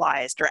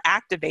catalyzed or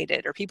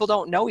activated, or people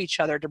don't know each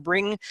other to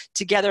bring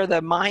together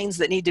the minds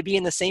that need to be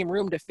in the same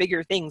room to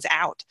figure things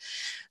out.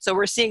 So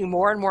we're seeing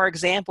more and more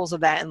examples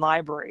of that in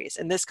libraries.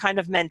 And this kind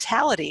of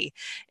mentality,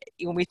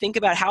 when we think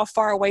about how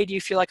far away do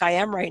you feel like I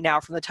am right now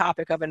from the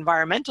topic of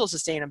environmental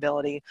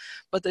sustainability,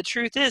 but the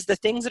truth is the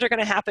things that are going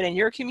to happen in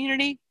your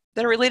community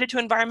that are related to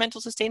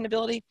environmental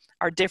sustainability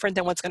are different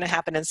than what's going to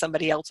happen in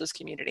somebody else's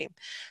community.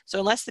 So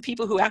unless the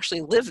people who actually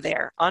live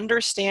there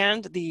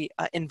understand the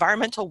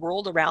environmental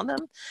world around them,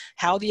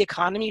 how the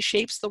economy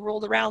shapes the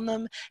world around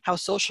them, how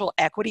social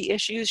equity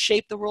issues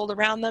shape the world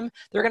around them,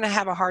 they're going to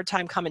have a hard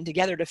time coming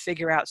together to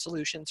figure out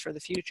solutions for the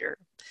future.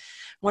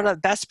 One of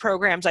the best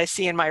programs I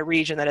see in my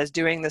region that is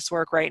doing this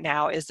work right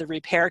now is the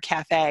Repair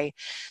Cafe.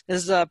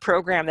 This is a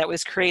program that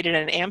was created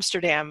in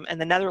Amsterdam and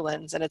the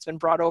Netherlands, and it's been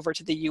brought over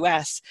to the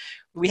US.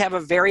 We have a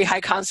very high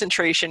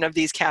concentration of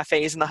these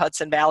cafes in the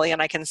Hudson Valley, and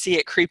I can see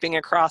it creeping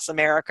across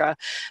America.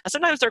 And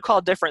sometimes they're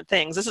called different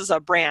things. This is a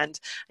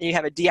brand, and you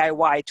have a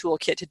DIY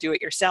toolkit to do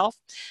it yourself.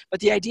 But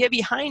the idea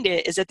behind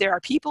it is that there are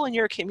people in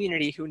your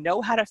community who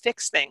know how to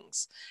fix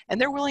things, and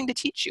they're willing to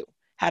teach you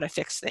how to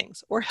fix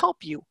things or help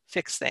you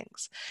fix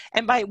things.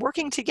 And by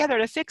working together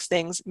to fix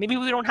things, maybe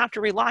we don't have to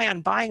rely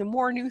on buying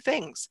more new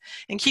things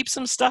and keep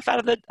some stuff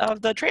out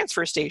of the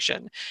transfer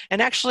station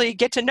and actually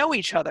get to know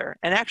each other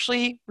and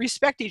actually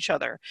respect each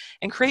other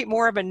and create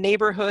more of a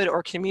neighborhood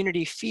or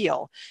community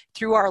feel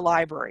through our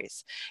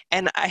libraries.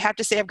 And I have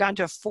to say I've gone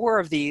to 4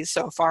 of these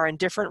so far in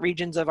different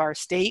regions of our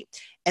state,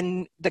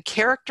 and the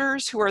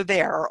characters who are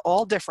there are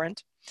all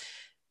different,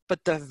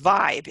 but the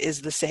vibe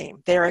is the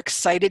same. They're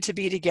excited to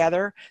be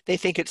together. They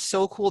think it's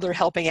so cool they're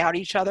helping out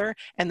each other,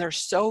 and they're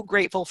so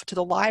grateful to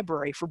the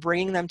library for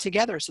bringing them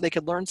together so they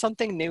could learn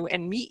something new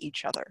and meet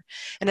each other.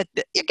 And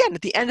again, at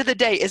the end of the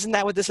day, isn't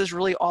that what this is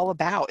really all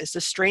about, is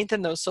to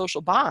strengthen those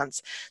social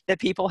bonds that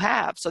people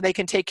have so they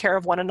can take care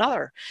of one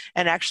another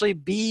and actually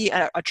be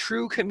a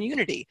true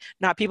community,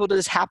 not people who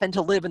just happen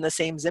to live in the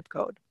same zip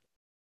code.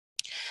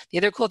 The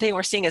other cool thing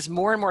we're seeing is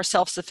more and more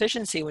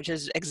self-sufficiency, which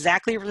is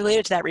exactly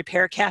related to that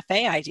Repair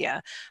Cafe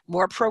idea.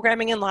 More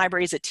programming in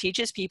libraries that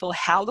teaches people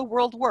how the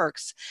world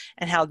works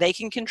and how they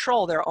can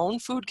control their own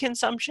food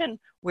consumption,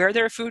 where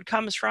their food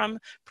comes from,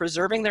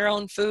 preserving their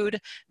own food,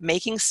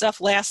 making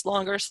stuff last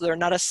longer so they're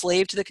not a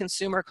slave to the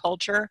consumer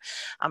culture,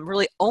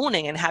 really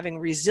owning and having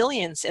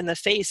resilience in the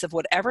face of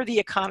whatever the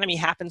economy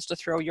happens to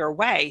throw your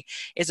way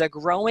is a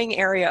growing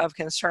area of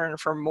concern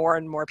for more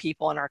and more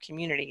people in our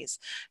communities.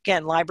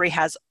 Again, library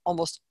has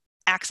almost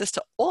access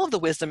to all of the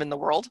wisdom in the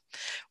world.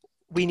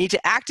 We need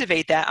to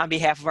activate that on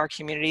behalf of our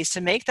communities to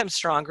make them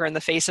stronger in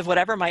the face of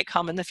whatever might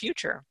come in the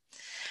future.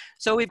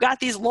 So we've got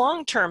these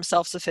long-term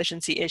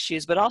self-sufficiency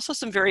issues, but also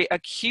some very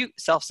acute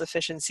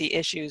self-sufficiency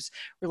issues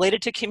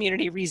related to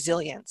community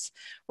resilience.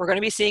 We're going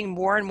to be seeing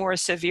more and more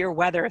severe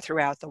weather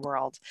throughout the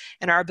world,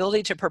 and our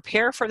ability to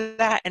prepare for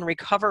that and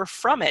recover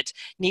from it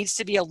needs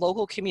to be a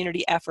local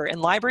community effort,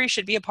 and libraries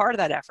should be a part of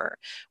that effort,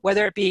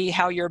 whether it be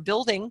how your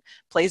building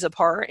plays a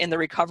part in the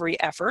recovery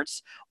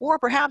efforts, or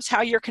perhaps how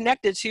you're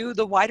connected to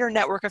the wider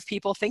network of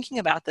people thinking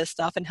about this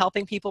stuff and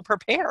helping people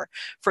prepare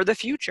for the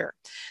future.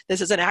 This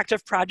is an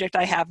active project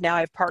I have now.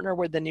 I've partnered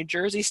with the New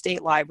Jersey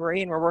State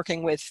Library, and we're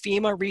working with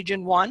FEMA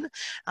Region 1,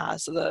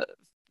 so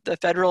the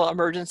Federal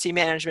Emergency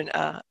Management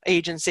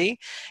Agency,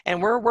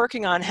 and we're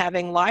working on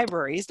having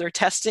libraries, they're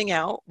testing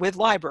out with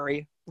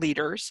library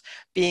leaders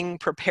being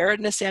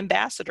preparedness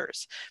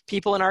ambassadors,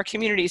 people in our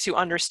communities who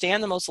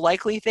understand the most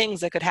likely things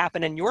that could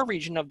happen in your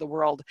region of the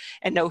world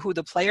and know who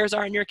the players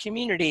are in your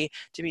community,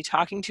 to be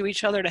talking to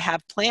each other, to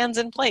have plans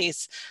in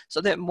place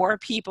so that more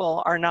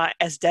people are not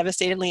as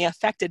devastatingly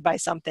affected by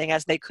something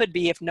as they could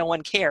be if no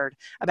one cared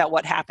about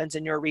what happens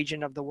in your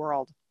region of the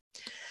world.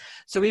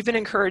 So we've been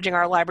encouraging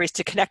our libraries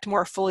to connect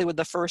more fully with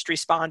the first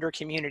responder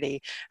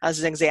community. As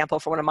an example,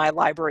 for one of my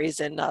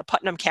libraries in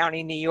Putnam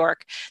County, New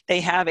York,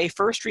 they have a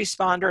first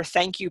responder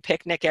thank you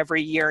picnic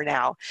every year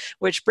now,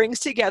 which brings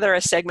together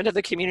a segment of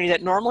the community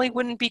that normally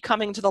wouldn't be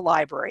coming to the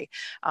library.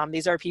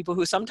 These are people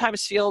who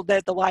sometimes feel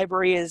that the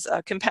library is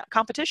a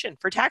competition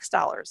for tax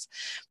dollars.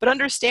 But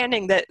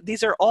understanding that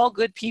these are all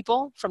good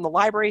people from the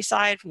library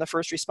side, from the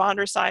first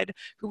responder side,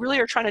 who really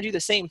are trying to do the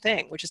same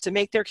thing, which is to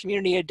make their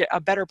community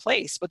a better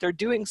place, but they're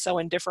doing so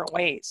in different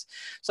ways.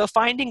 So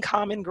finding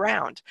common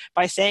ground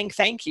by saying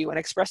thank you and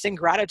expressing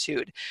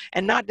gratitude,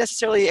 and not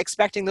necessarily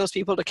expecting those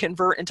people to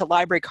convert into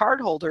library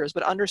card holders,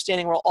 but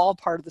understanding we're all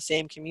part of the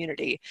same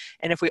community.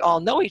 And if we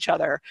all know each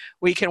other,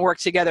 we can work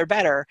together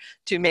better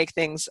to make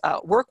things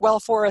work well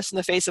for us in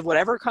the face of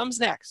whatever comes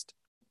next.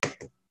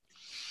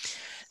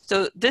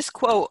 So this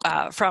quote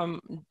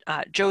from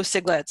Joe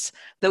Stiglitz,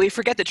 that we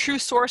forget the true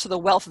source of the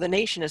wealth of the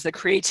nation is the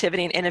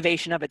creativity and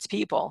innovation of its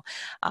people.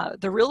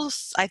 The real,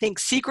 I think,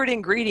 secret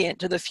ingredient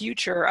to the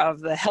future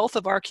of the health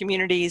of our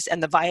communities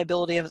and the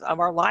viability of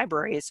our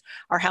libraries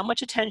are how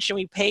much attention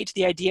we pay to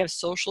the idea of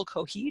social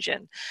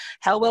cohesion,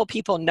 how well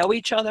people know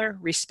each other,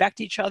 respect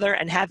each other,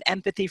 and have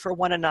empathy for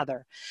one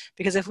another.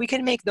 Because if we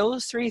can make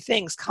those three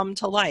things come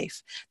to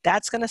life,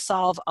 that's going to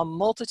solve a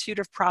multitude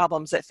of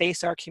problems that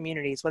face our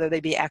communities, whether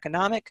they be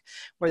economic,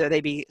 whether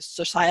they be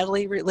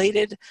societally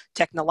related,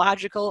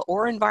 technological,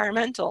 or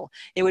environmental.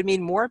 It would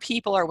mean more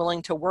people are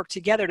willing to work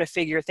together to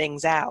figure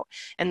things out.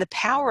 And the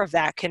power of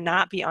that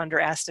cannot be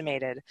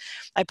underestimated.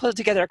 I put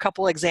together a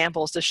couple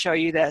examples to show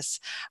you this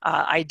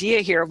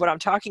idea here of what I'm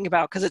talking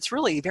about, because it's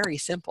really very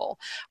simple.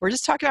 We're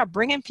just talking about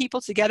bringing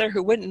people together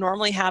who wouldn't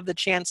normally have the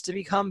chance to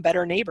become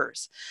better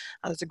neighbors.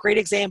 There's a great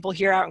example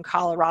here out in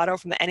Colorado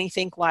from the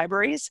Anythink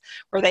libraries,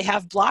 where they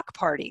have block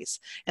parties,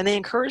 and they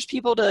encourage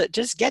people to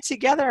just get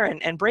together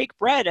and break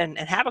bread and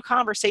have a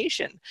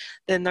conversation.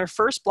 Then their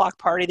first block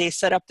party, they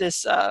set up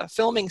this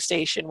filming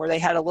station where they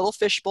had a little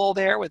fishbowl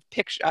there with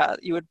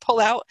you would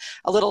pull out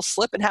a little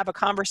slip and have a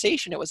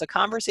conversation. It was a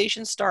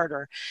conversation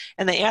starter.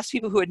 And they asked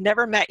people who had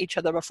never met each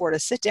other before to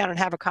sit down and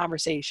have a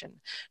conversation.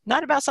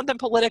 Not about something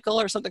political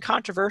or something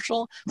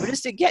controversial, but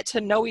just to get to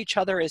know each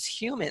other as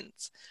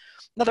humans.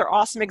 Another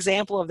awesome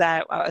example of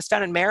that is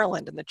found in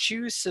Maryland in the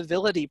Choose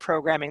Civility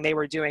programming they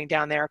were doing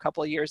down there a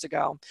couple of years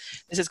ago.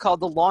 This is called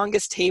The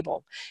Longest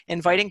Table,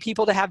 inviting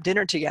people to have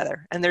dinner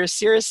together. And there's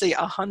seriously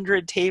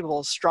 100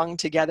 tables strung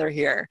together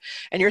here.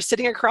 And you're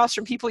sitting across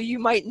from people you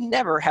might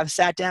never have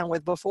sat down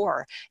with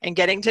before, and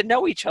getting to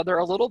know each other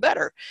a little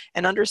better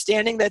and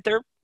understanding that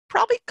they're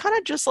probably kind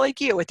of just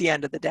like you at the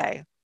end of the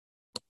day.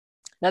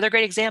 Another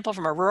great example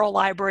from a rural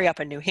library up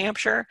in New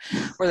Hampshire,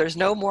 where there's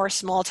no more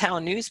small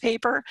town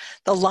newspaper,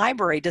 the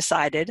library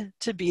decided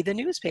to be the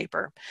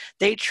newspaper.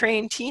 They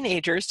trained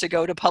teenagers to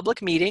go to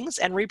public meetings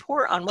and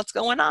report on what's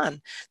going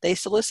on. They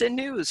solicit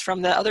news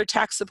from the other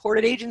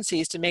tax-supported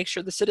agencies to make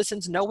sure the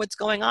citizens know what's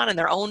going on in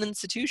their own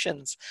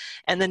institutions.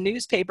 And the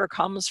newspaper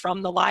comes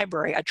from the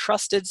library, a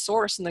trusted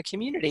source in the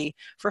community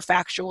for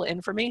factual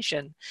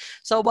information.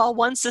 So while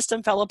one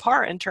system fell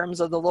apart in terms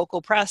of the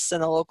local press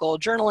and the local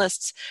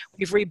journalists,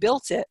 we've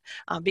rebuilt it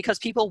because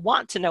people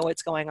want to know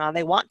what's going on.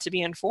 They want to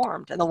be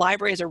informed, and the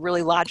library is a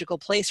really logical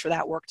place for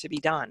that work to be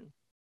done.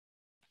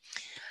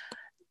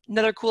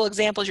 Another cool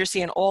example is you're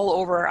seeing all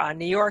over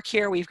New York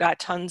here. We've got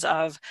tons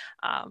of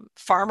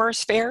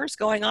farmers fairs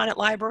going on at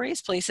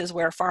libraries, places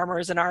where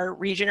farmers in our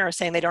region are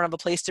saying they don't have a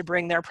place to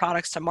bring their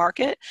products to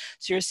market.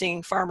 So you're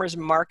seeing farmers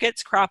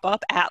markets crop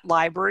up at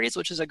libraries,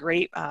 which is a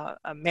great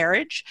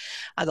marriage.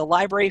 The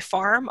Library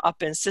Farm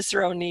up in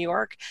Cicero, New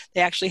York,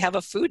 they actually have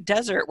a food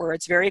desert where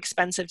it's very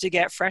expensive to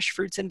get fresh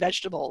fruits and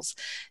vegetables.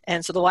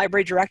 And so the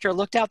library director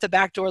looked out the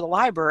back door of the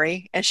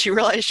library, and she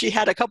realized she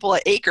had a couple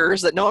of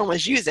acres that no one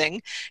was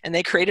using, and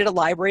they created a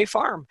library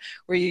farm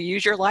where you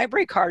use your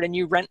library card and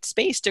you rent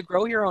space to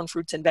grow your own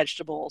fruits and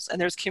vegetables.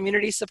 And there's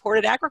community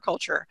supported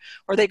agriculture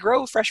where they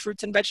grow fresh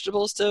fruits and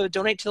vegetables to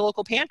donate to the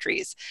local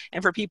pantries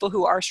and for people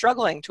who are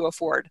struggling to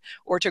afford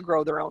or to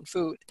grow their own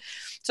food.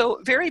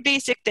 So very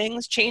basic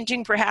things,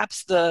 changing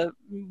perhaps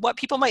what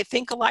people might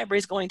think a library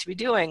is going to be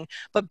doing,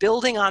 but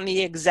building on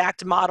the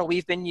exact model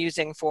we've been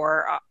using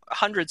for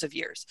hundreds of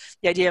years.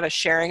 The idea of a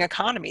sharing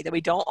economy, that we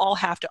don't all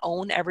have to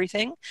own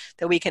everything,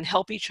 that we can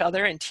help each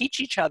other and teach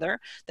each other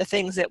the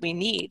things that we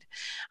need.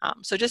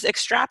 So just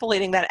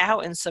extrapolating that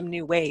out in some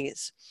new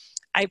ways.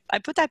 I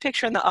put that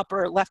picture in the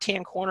upper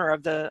left-hand corner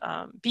of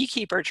the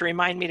beekeeper to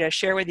remind me to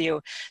share with you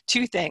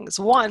two things.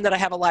 One, that I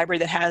have a library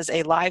that has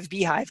a live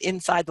beehive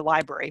inside the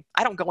library.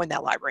 I don't go in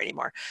that library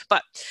anymore.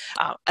 But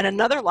and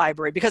another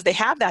library, because they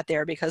have that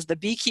there, because the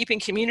beekeeping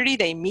community,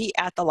 they meet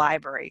at the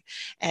library.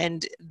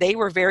 And they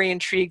were very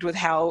intrigued with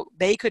how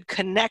they could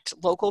connect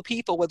local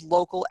people with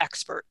local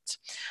experts.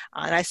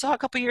 And I saw a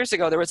couple years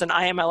ago, there was an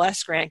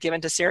IMLS grant given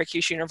to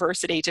Syracuse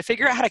University to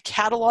figure out how to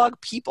catalog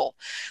people.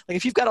 Like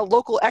if you've got a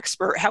local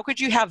expert, how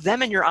could you have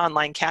them in your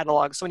online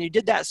catalog? So when you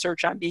did that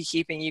search on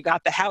beekeeping, you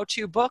got the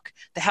how-to book,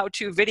 the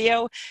how-to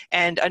video,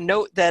 and a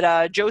note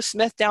that Joe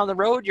Smith down the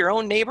road, your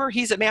own neighbor,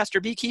 he's a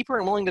master beekeeper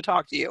and willing to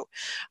talk to you.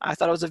 I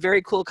thought it was a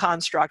very cool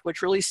construct,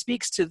 which really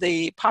speaks to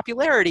the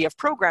popularity of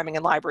programming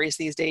in libraries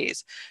these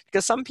days,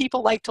 because some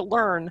people like to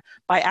learn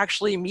by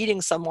actually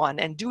meeting someone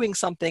and doing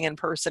something in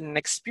person and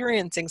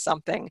experiencing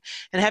something,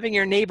 and having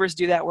your neighbors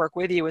do that work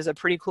with you is a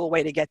pretty cool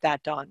way to get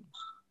that done.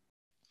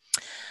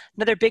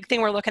 Another big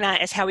thing we're looking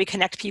at is how we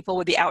connect people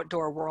with the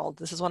outdoor world.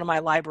 This is one of my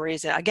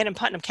libraries, again in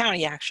Putnam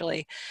County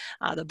actually,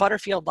 the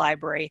Butterfield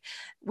Library.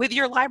 With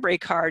your library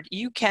card,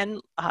 you can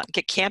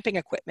get camping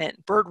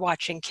equipment, bird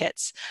watching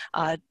kits,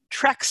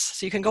 treks,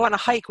 so you can go on a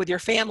hike with your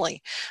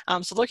family.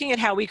 So looking at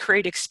how we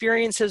create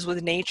experiences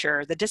with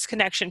nature, the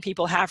disconnection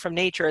people have from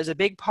nature is a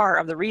big part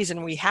of the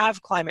reason we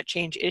have climate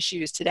change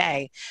issues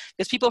today,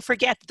 because people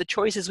forget that the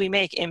choices we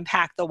make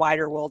impact the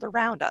wider world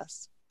around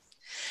us.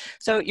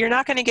 So you're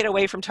not going to get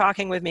away from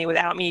talking with me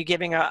without me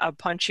giving a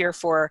punch here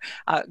for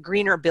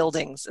greener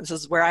buildings. This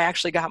is where I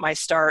actually got my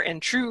start in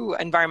true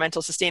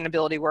environmental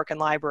sustainability work in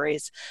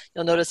libraries.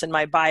 You'll notice in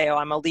my bio,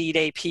 I'm a lead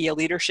AP, a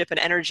leadership in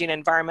energy and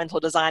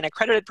environmental design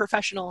accredited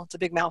professional. It's a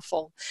big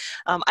mouthful.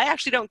 I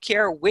actually don't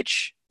care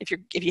which,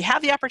 if you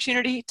have the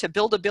opportunity to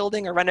build a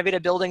building or renovate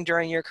a building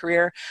during your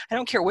career, I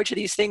don't care which of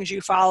these things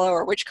you follow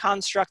or which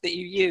construct that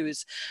you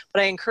use,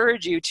 but I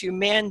encourage you to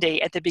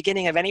mandate at the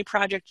beginning of any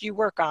project you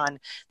work on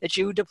that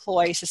you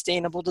deploy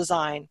sustainable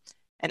design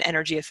and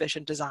energy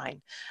efficient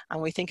design.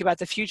 When we think about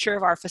the future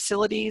of our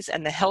facilities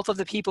and the health of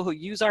the people who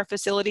use our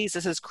facilities,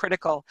 this is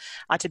critical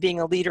to being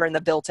a leader in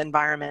the built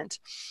environment.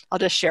 I'll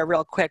just share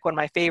real quick one of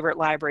my favorite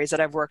libraries that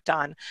I've worked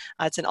on.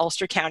 It's in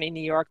Ulster County,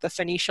 New York, the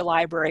Phoenicia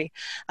Library.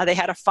 They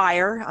had a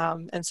fire,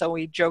 and so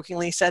we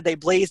jokingly said they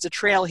blazed a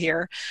trail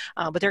here,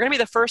 but they're going to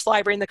be the first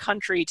library in the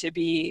country to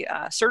be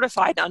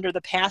certified under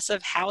the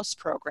Passive House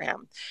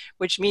program,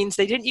 which means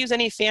they didn't use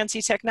any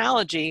fancy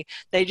technology.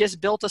 They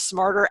just built a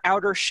smarter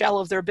outer shell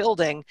of their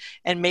building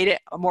and made it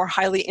more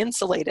highly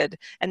insulated.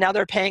 And now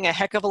they're paying a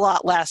heck of a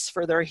lot less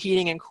for their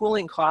heating and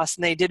cooling costs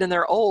than they did in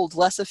their old,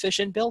 less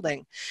efficient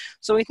building.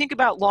 So when we think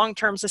about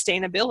long-term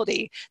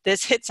sustainability,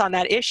 this hits on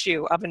that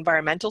issue of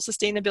environmental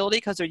sustainability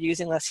because they're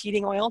using less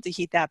heating oil to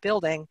heat that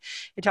building.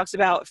 It talks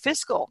about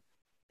fiscal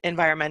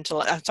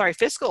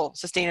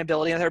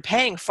sustainability, and they're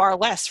paying far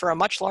less for a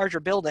much larger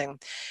building.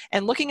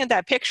 And looking at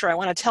that picture, I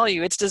want to tell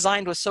you it's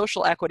designed with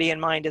social equity in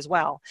mind as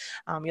well.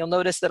 You'll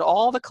notice that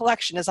all the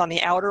collection is on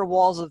the outer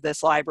walls of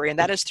this library, and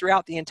that is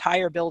throughout the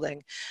entire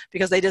building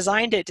because they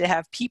designed it to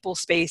have people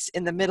space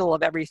in the middle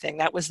of everything.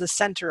 That was the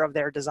center of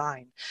their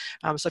design.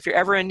 So if you're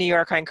ever in New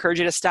York, I encourage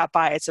you to stop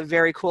by. It's a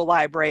very cool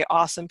library,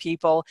 awesome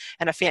people,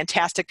 and a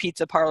fantastic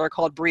pizza parlor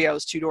called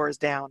Brio's 2 doors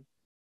down.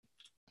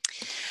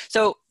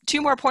 So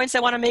 2 more points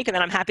I want to make, and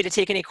then I'm happy to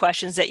take any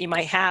questions that you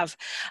might have.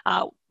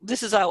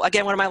 This is,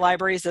 again, one of my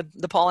libraries,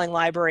 the Pauling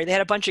Library. They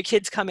had a bunch of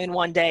kids come in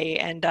one day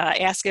and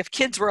ask if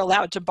kids were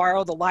allowed to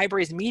borrow the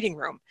library's meeting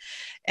room.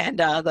 And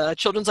the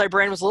children's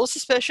librarian was a little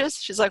suspicious.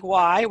 She's like,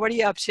 why? What are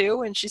you up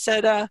to? And she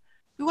said,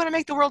 we want to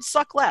make the world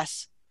suck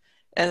less.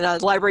 And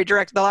the library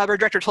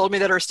director told me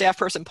that her staff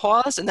person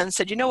paused and then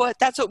said, you know what?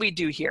 That's what we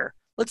do here.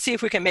 Let's see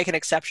if we can make an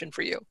exception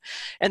for you.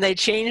 And they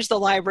changed the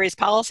library's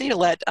policy to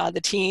let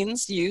the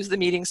teens use the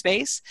meeting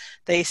space.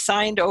 They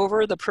signed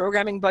over the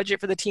programming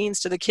budget for the teens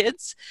to the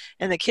kids,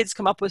 and the kids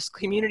come up with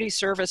community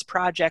service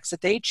projects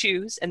that they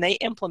choose and they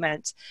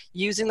implement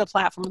using the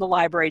platform of the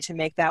library to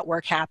make that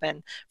work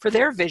happen for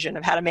their vision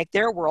of how to make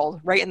their world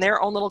right in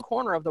their own little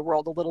corner of the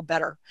world a little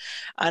better.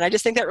 And I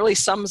just think that really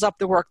sums up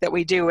the work that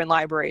we do in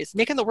libraries,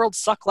 making the world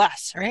suck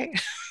less, right?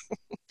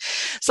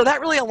 So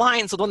that really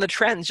aligns with one of the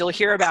trends you'll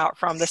hear about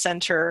from the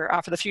Center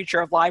for the Future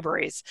of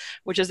Libraries,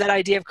 which is that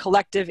idea of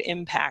collective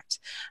impact.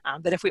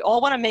 That if we all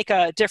want to make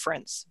a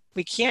difference,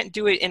 we can't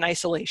do it in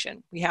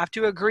isolation. We have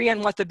to agree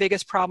on what the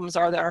biggest problems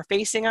are that are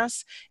facing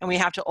us, and we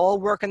have to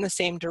all work in the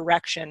same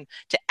direction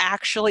to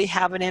actually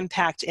have an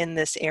impact in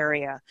this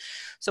area.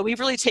 So we've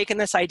really taken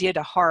this idea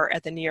to heart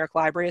at the New York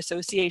Library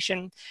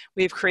Association.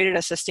 We've created a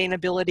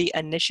sustainability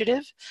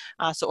initiative.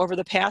 So over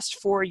the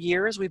past 4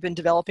 years, we've been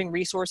developing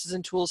resources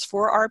and tools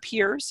for our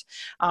peers,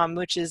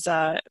 which is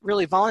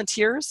really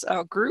volunteers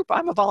group.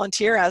 I'm a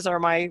volunteer, as are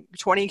my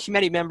 20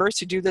 committee members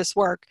who do this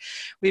work.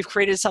 We've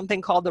created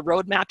something called the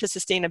Roadmap to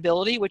Sustainability,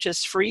 which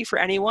is free for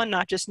anyone,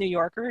 not just New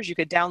Yorkers. You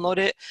could download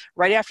it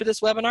right after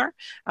this webinar.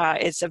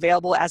 It's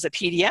available as a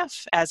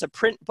PDF, as a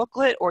print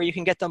booklet, or you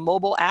can get the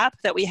mobile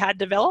app that we had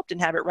developed and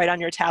have it right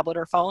on your tablet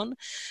or phone.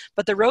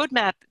 But the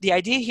roadmap, the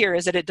idea here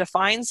is that it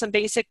defines some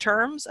basic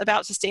terms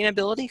about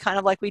sustainability, kind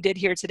of like we did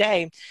here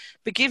today,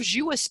 but gives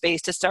you a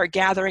space to start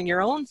gathering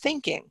your own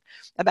thinking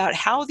about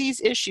how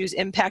these issues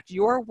impact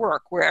your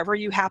work wherever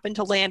you happen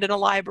to land in a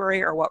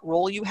library or what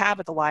role you have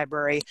at the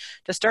library,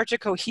 to start to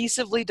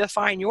cohesively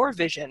define your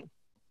vision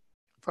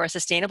for a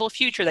sustainable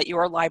future that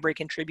your library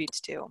contributes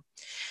to.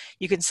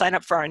 You can sign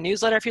up for our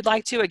newsletter if you'd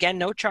like to, again,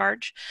 no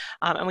charge.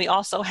 And we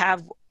also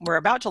have, we're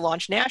about to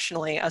launch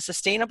nationally, a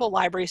sustainable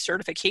library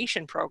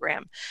certification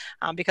program,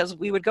 because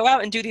we would go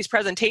out and do these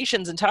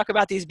presentations and talk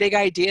about these big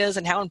ideas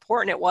and how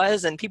important it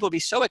was, and people would be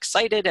so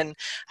excited, and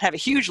I'd have a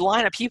huge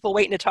line of people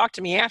waiting to talk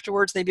to me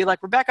afterwards. And they'd be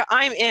like, Rebecca,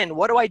 I'm in,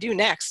 what do I do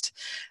next?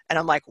 And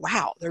I'm like,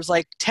 wow, there's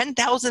like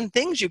 10,000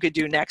 things you could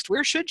do next.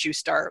 Where should you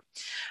start?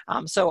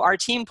 So our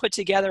team put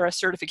together a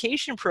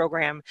certification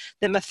program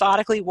that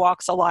methodically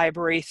walks a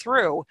library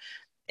through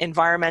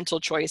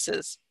environmental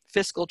choices,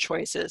 fiscal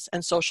choices,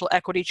 and social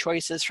equity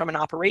choices from an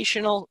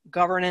operational,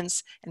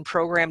 governance, and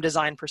program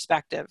design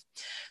perspective.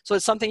 So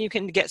it's something you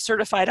can get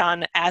certified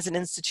on as an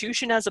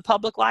institution as a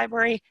public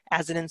library,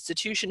 as an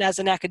institution as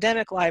an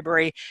academic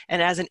library,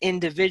 and as an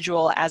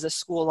individual as a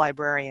school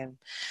librarian.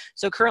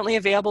 So currently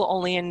available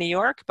only in New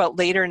York, but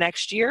later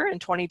next year in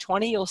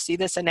 2020, you'll see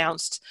this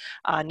announced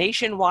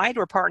nationwide.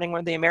 We're partnering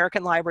with the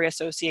American Library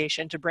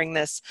Association to bring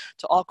this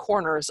to all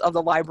corners of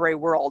the library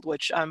world,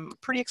 which I'm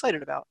pretty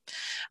excited about.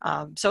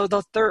 So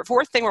the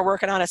fourth thing we're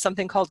working on is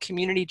something called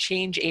community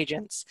change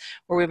agents,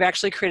 where we've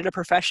actually created a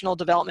professional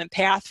development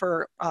path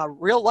for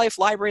real life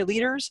library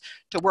leaders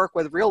to work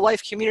with real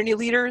life community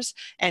leaders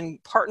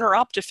and partner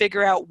up to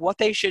figure out what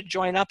they should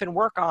join up and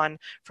work on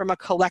from a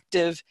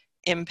collective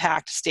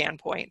impact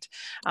standpoint.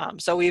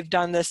 So we've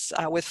done this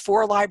with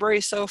 4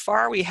 libraries so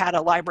far. We had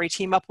a library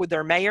team up with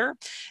their mayor,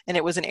 and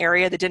it was an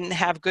area that didn't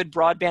have good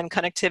broadband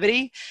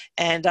connectivity.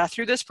 And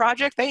through this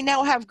project, they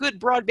now have good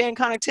broadband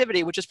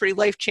connectivity, which is pretty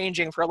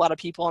life-changing for a lot of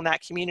people in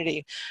that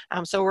community.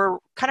 So we're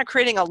kind of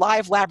creating a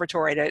live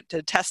laboratory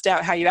to test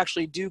out how you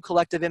actually do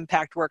collective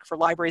impact work for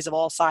libraries of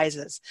all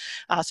sizes.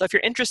 So if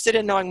you're interested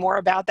in knowing more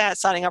about that,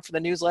 signing up for the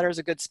newsletter is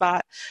a good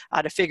spot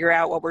to figure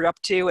out what we're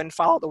up to and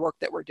follow the work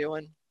that we're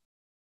doing.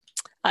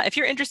 If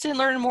you're interested in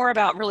learning more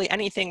about really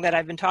anything that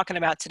I've been talking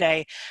about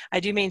today, I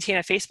do maintain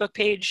a Facebook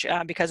page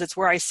because it's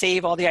where I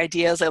save all the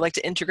ideas I like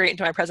to integrate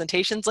into my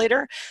presentations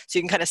later. So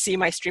you can kind of see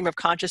my stream of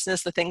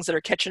consciousness, the things that are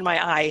catching my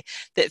eye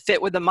that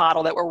fit with the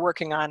model that we're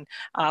working on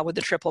with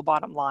the triple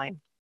bottom line.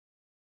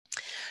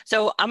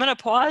 So I'm going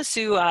to pause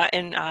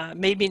and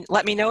maybe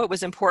let me know it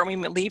was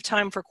important we leave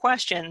time for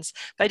questions,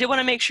 but I do want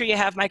to make sure you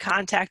have my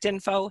contact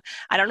info.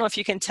 I don't know if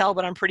you can tell,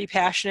 but I'm pretty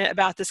passionate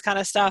about this kind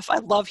of stuff. I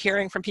love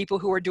hearing from people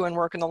who are doing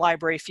work in the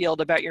library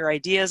field about your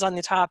ideas on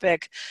the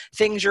topic,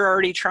 things you're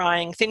already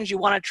trying, things you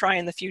want to try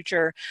in the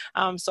future.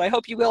 So I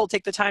hope you will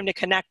take the time to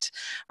connect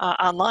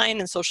online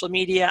and social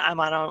media. I'm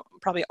on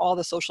probably all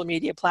the social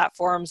media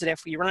platforms, and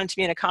if you run into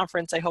me in a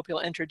conference, I hope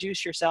you'll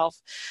introduce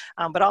yourself.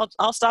 But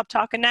I'll stop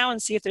talking now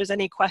and see if there's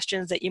any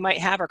questions that you might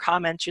have or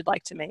comments you'd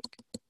like to make.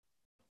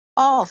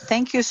 Oh,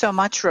 thank you so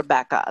much,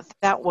 Rebecca.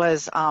 That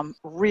was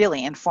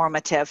really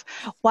informative.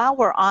 While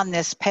we're on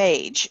this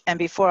page, and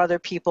before other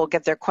people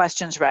get their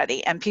questions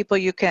ready, and people,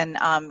 you can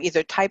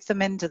either type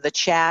them into the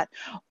chat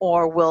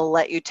or we'll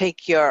let you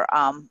take your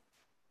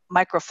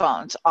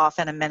microphones off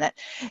in a minute.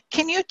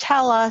 Can you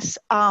tell us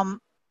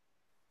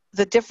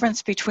the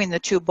difference between the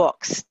 2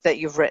 books that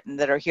you've written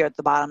that are here at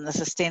the bottom, the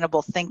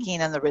Sustainable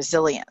Thinking and the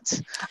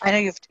Resilience? I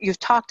know you've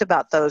talked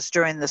about those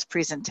during this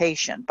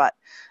presentation, but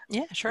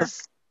yeah, sure.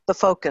 The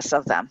focus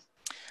of them.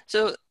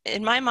 So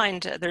in my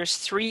mind, there's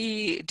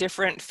 3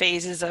 different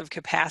phases of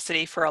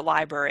capacity for a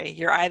library.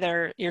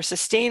 You're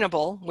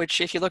sustainable,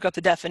 which if you look up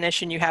the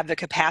definition, you have the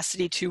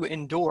capacity to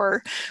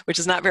endure, which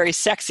is not very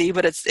sexy,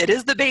 but it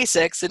is the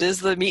basics. It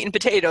is the meat and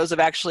potatoes of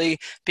actually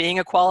being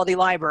a quality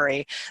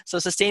library. So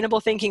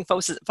sustainable thinking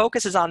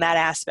focuses on that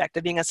aspect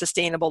of being a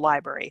sustainable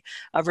library,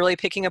 of really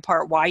picking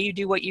apart why you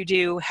do what you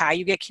do, how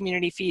you get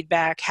community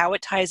feedback, how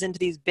it ties into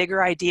these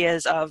bigger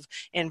ideas of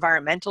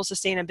environmental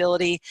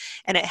sustainability,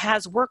 and it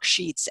has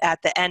worksheets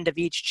at the end of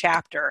each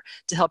chapter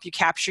to help you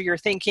capture your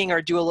thinking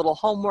or do a little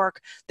homework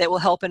that will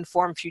help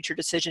inform future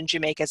decisions you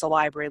make as a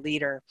library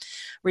leader.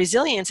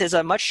 Resilience is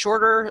a much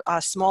shorter,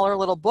 smaller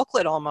little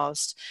booklet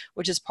almost,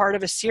 which is part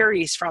of a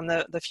series from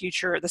the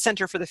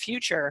Center for the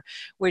Future,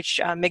 which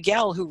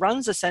Miguel, who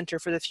runs the Center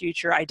for the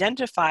Future,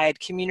 identified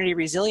community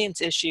resilience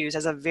issues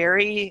as a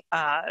very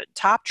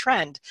top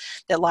trend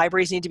that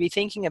libraries need to be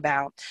thinking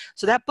about.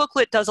 So that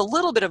booklet does a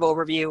little bit of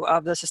overview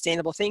of the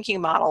sustainable thinking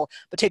model,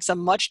 but takes a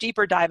much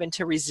deeper dive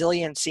into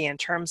resiliency in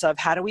terms of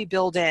how do we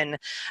build in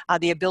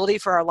the ability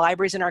for our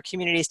libraries and our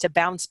communities to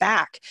bounce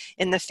back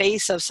in the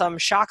face of some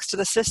shocks to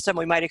the system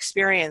we might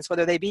experience,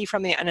 whether they be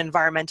from an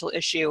environmental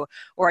issue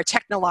or a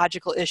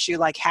technological issue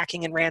like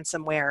hacking and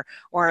ransomware,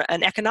 or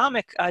an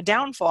economic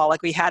downfall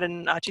like we had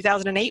in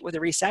 2008 with the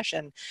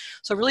recession.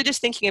 So really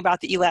just thinking about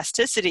the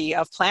elasticity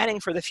of planning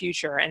for the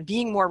future and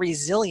being more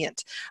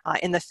resilient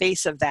in the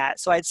face of that.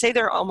 So I'd say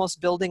they're almost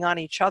building on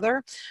each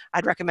other.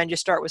 I'd recommend you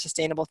start with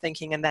sustainable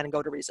thinking and then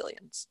go to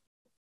resilience.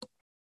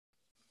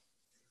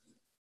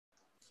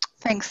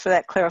 Thanks for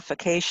that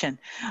clarification.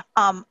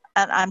 And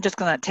I'm just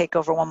going to take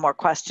over one more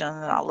question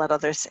and then I'll let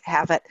others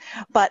have it.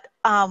 But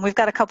we've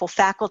got a couple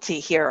faculty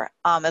here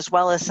as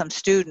well as some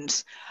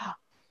students.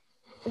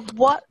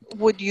 What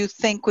would you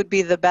think would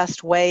be the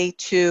best way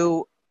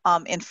to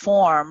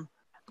inform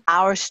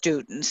our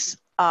students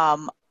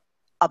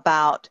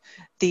about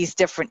these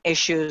different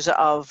issues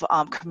of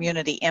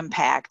community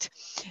impact?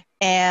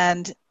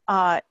 And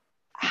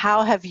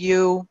how have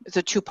you, it's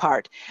a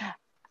 2-part,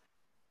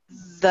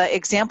 the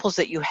examples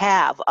that you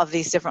have of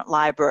these different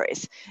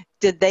libraries,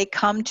 did they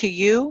come to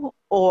you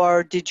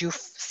or did you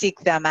seek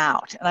them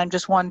out? And I'm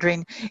just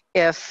wondering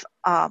if,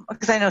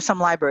 because I know some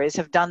libraries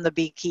have done the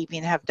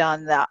beekeeping, have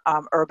done the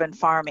urban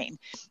farming.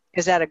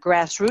 Is that a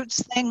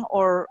grassroots thing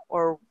or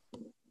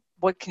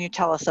what can you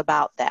tell us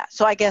about that?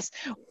 So I guess,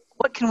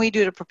 what can we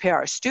do to prepare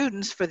our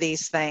students for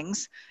these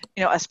things?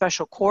 a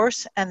special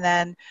course, and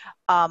then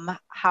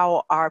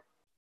how are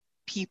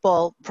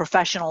people,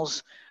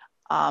 professionals,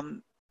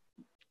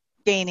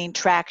 gaining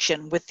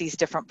traction with these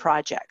different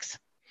projects?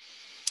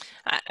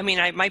 I mean,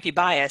 I might be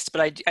biased,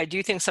 but I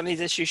do think some of these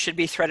issues should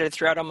be threaded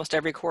throughout almost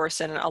every course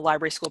in a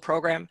library school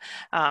program,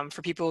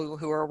 for people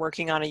who are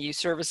working on a youth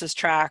services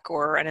track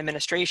or an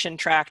administration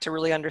track to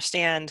really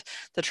understand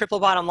the triple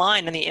bottom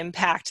line and the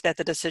impact that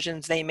the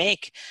decisions they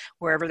make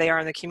wherever they are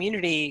in the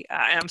community,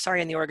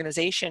 in the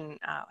organization,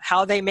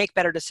 how they make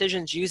better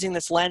decisions using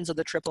this lens of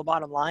the triple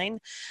bottom line.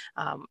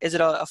 Is it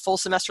a full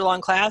semester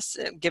long class?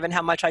 Given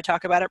how much I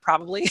talk about it,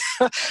 probably.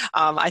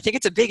 I think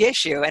it's a big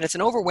issue and it's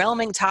an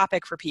overwhelming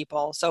topic for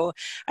people. So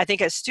I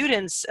think as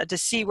students, to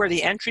see where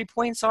the entry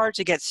points are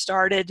to get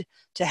started,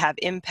 to have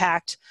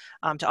impact,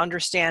 to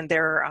understand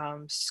their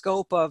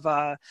scope of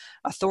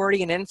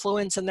authority and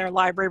influence in their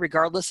library,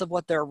 regardless of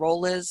what their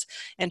role is,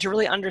 and to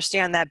really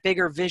understand that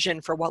bigger vision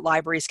for what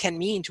libraries can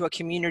mean to a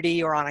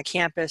community or on a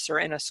campus or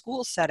in a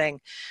school setting.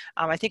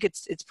 I think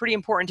it's pretty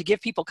important to give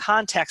people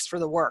context for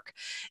the work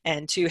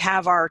and to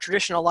have our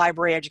traditional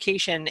library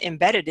education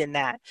embedded in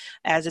that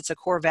as it's a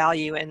core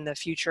value in the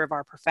future of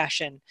our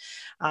profession.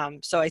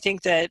 So I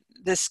think that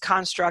this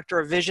construct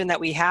or vision that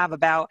we have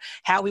about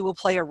how we will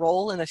play a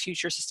role in the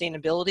future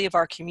sustainability of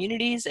our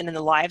communities and in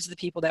the lives of the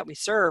people that we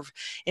serve,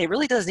 it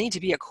really does need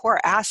to be a core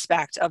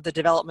aspect of the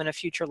development of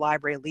future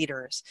library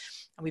leaders.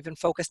 And we've been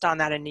focused on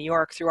that in New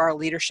York through our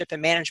Leadership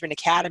and Management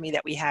Academy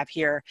that we have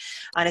here.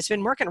 And it's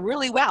been working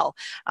really well.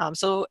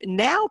 So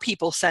now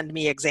people send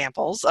me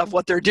examples of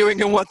what they're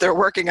doing and what they're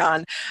working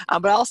on.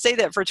 But I'll say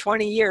that for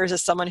 20 years,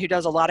 as someone who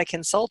does a lot of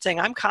consulting,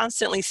 I'm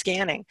constantly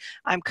scanning.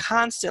 I'm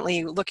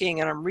constantly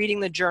looking and I'm reading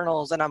the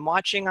journals and I'm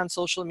watching on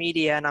social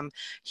media and I'm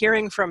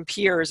hearing from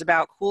peers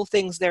about cool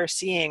things they're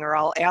seeing, or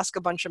I'll ask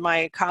a bunch of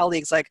my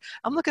colleagues, like,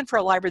 I'm looking for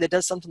a library that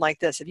does something like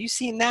this. Have you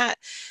seen that?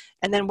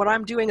 And then what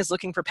I'm doing is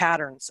looking for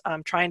patterns.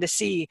 I'm trying to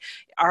see,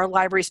 are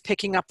libraries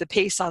picking up the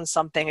pace on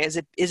something? Is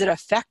it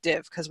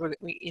effective? Because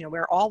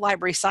we're all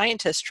library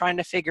scientists trying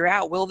to figure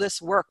out, will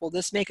this work? Will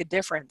this make a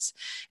difference?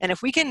 And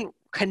if we can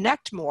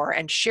connect more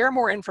and share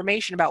more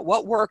information about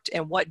what worked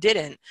and what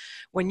didn't,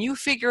 when you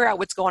figure out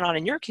what's going on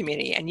in your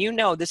community and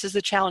this is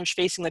the challenge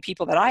facing the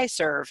people that I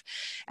serve,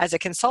 as a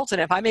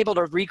consultant, if I'm able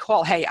to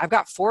recall, hey, I've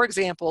got 4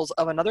 examples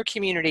of another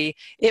community,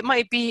 it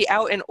might be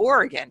out in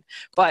Oregon,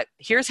 but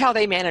here's how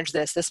they manage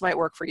this. This might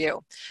work for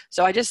you.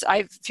 So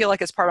I feel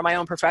like it's part of my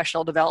own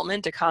professional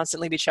development to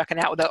constantly be checking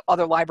out what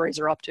other libraries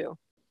are up to.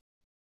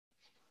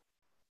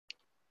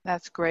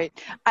 That's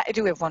great. I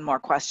do have one more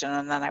question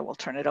and then I will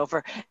turn it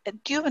over.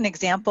 Do you have an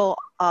example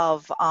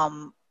of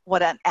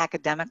what an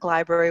academic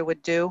library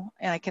would do?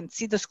 And I can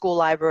see the school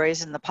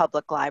libraries and the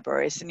public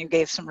libraries, and you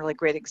gave some really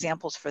great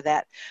examples for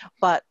that.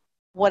 But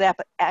what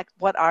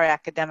are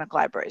academic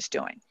libraries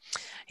doing?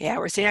 Yeah,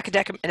 we're seeing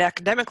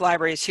academic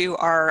libraries who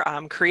are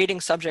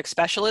creating subject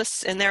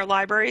specialists in their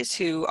libraries,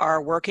 who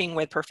are working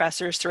with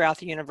professors throughout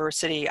the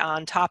university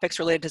on topics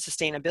related to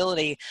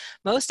sustainability.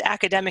 Most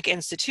academic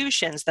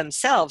institutions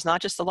themselves,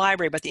 not just the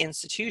library, but the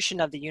institution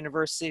of the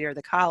university or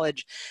the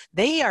college,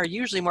 they are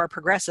usually more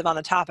progressive on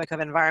the topic of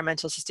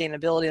environmental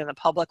sustainability than the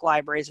public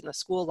libraries and the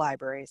school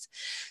libraries.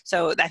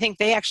 So I think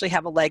they actually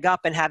have a leg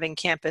up in having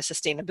campus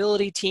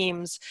sustainability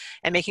teams,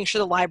 and making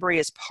sure the library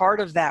is part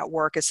of that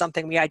work is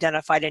something we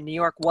identified in New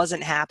York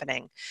wasn't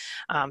happening.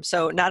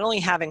 So not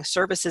only having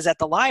services at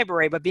the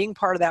library, but being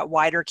part of that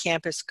wider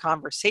campus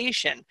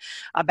conversation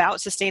about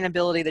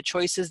sustainability, the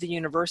choices the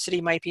university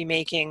might be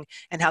making,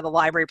 and how the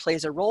library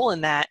plays a role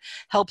in that,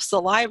 helps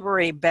the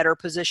library better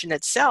position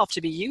itself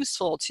to be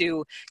useful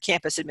to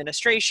campus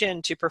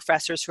administration, to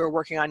professors who are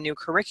working on new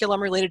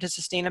curriculum related to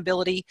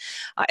sustainability,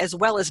 as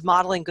well as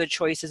modeling good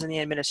choices in the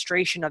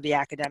administration of the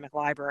academic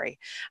library.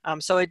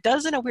 So it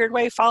does, in a weird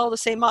way, follow the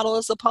same model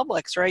as the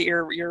publics, right?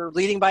 You're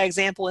leading by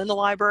example in the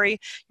library.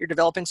 You're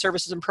developing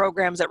services and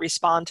programs that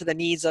respond to the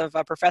needs of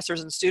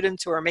professors and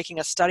students who are making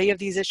a study of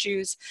these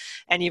issues.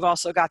 And you've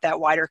also got that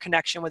wider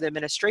connection with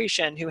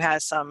administration, who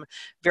has some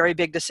very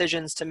big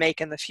decisions to make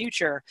in the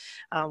future.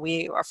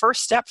 Our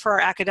first step for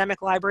our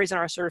academic libraries and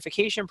our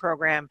certification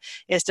program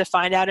is to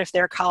find out if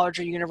their college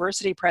or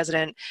university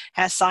president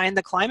has signed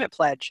the climate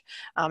pledge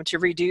to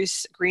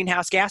reduce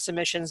greenhouse gas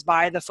emissions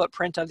by the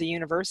footprint of the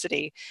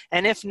university.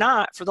 And if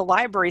not, for the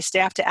library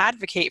staff to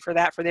advocate for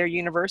that for their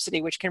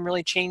university, which can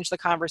really change the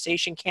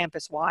conversation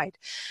campus-wide.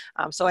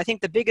 So I think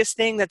the biggest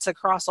thing that's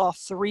across all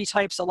 3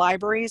 types of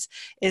libraries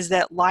is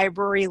that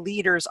library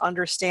leaders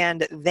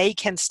understand they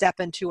can step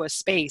into a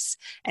space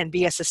and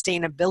be a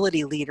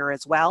sustainability leader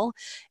as well.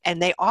 And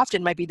they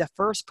often might be the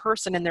first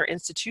person in their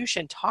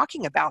institution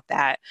talking about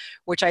that,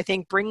 which I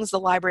think brings the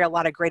library a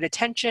lot of great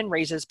attention,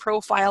 raises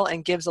profile,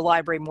 and gives the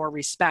library more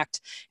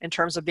respect in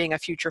terms of being a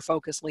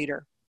future-focused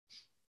leader.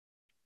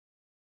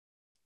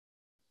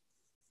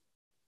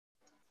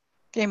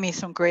 Gave me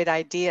some great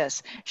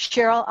ideas.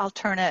 Cheryl, I'll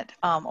turn it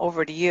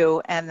over to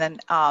you. And then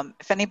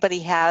if anybody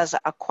has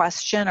a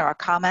question or a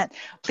comment,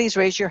 please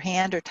raise your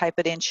hand or type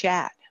it in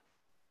chat.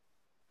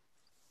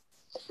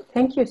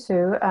 Thank you,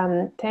 Sue.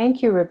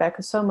 Thank you,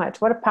 Rebecca, so much.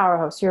 What a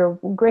powerhouse. You're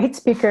a great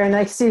speaker. And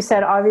like Sue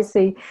said,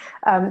 obviously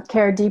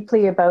care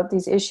deeply about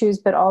these issues,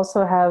 but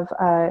also have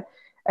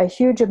a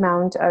huge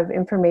amount of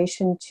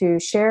information to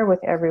share with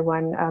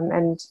everyone,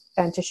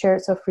 and to share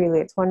it so freely.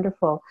 It's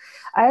wonderful.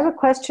 I have a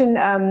question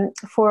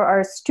for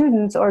our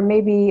students, or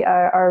maybe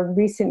our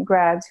recent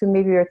grads who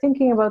maybe are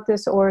thinking about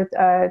this, or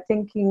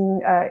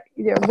working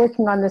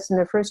on this in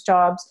their first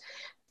jobs.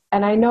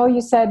 And I know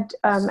you said,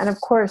 and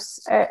of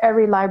course,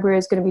 every library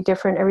is going to be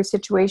different. Every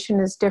situation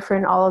is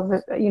different. All of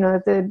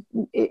the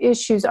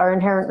issues are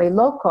inherently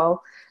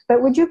local.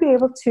 But would you be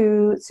able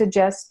to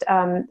suggest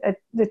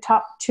the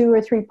top 2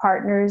 or 3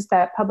 partners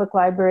that public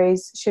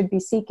libraries should be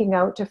seeking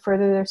out to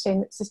further their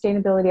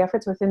sustainability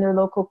efforts within their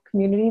local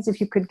communities?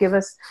 If you could give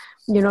us,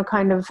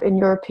 kind of, in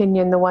your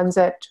opinion, the ones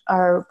that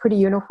are pretty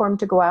uniform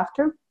to go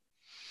after?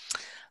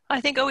 I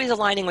think always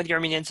aligning with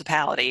your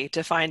municipality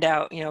to find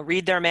out,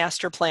 read their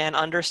master plan,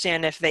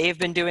 understand if they've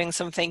been doing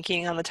some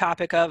thinking on the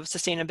topic of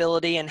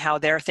sustainability and how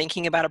they're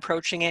thinking about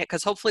approaching it,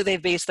 because hopefully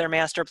they've based their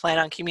master plan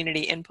on community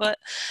input.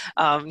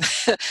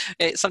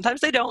 Sometimes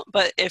they don't,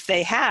 but if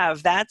they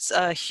have, that's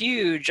a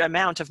huge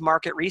amount of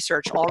market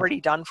research already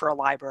done for a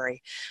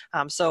library.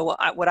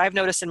 What I've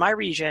noticed in my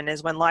region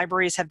is when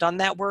libraries have done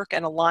that work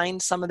and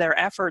aligned some of their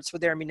efforts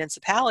with their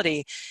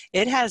municipality,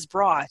 it has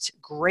brought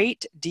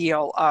great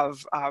deal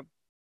of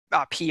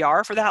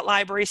PR for that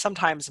library,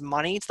 sometimes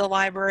money to the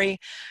library.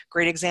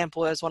 Great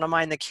example is one of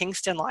mine, the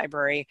Kingston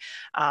Library.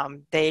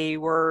 They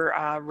were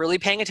really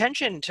paying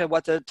attention to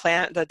what the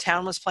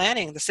town was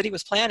planning, the city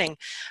was planning.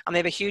 They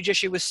have a huge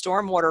issue with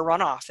stormwater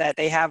runoff, that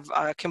they have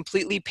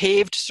completely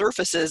paved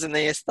surfaces in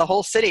the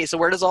whole city. So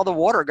where does all the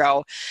water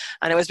go?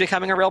 And it was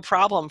becoming a real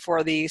problem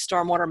for the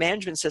stormwater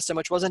management system,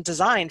 which wasn't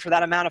designed for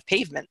that amount of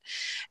pavement.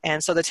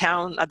 And so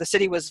the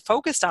city was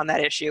focused on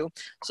that issue.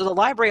 So the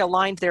library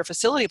aligned their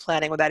facility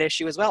planning with that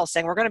issue as well,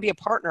 saying we're going to be a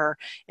partner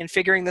in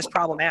figuring this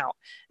problem out.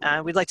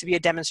 We'd like to be a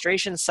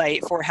demonstration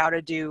site for how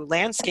to do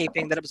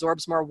landscaping that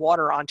absorbs more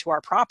water onto our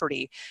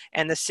property.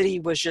 And the city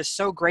was just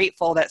so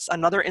grateful that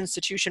another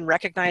institution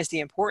recognized the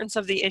importance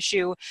of the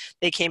issue.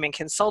 They came and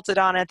consulted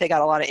on it. They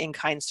got a lot of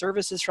in-kind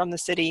services from the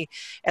city,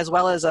 as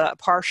well as a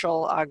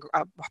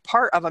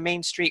part of a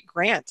Main Street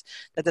grant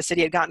that the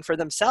city had gotten for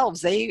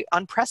themselves. They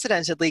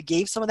unprecedentedly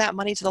gave some of that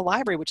money to the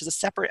library, which is a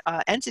separate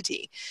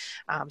entity.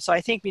 So I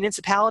think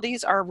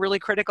municipalities are really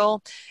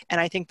critical.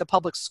 And I think the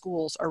public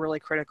schools are really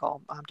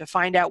critical to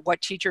find out what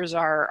teachers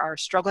are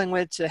struggling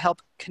with to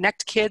help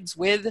connect kids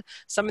with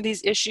some of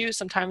these issues.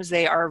 Sometimes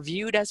they are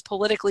viewed as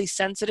politically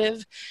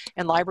sensitive,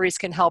 and libraries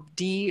can help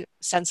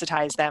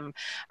desensitize them.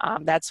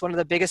 That's one of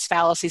the biggest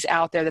fallacies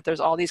out there, that there's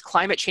all these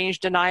climate change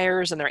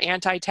deniers and they're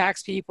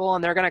anti-tax people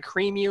and they're going to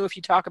cream you if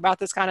you talk about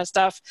this kind of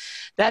stuff.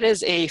 That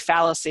is a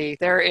fallacy.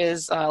 There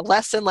is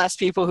less and less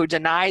people who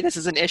deny this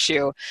is an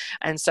issue.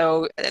 And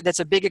so that's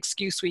a big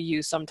excuse we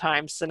use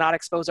sometimes to not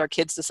expose our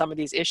kids to some of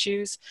these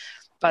issues.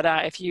 But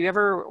if you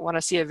ever want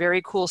to see a very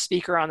cool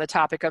speaker on the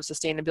topic of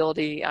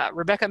sustainability,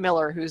 Rebecca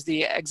Miller, who's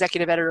the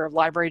executive editor of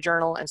Library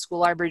Journal and School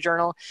Library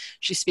Journal,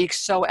 she speaks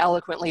so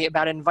eloquently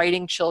about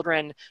inviting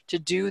children to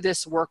do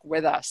this work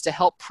with us, to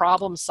help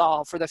problem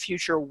solve for the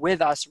future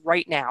with us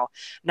right now,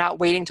 not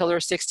waiting till they're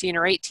 16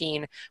 or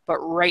 18, but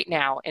right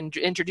now, and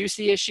introduce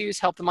the issues,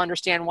 help them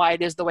understand why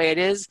it is the way it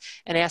is,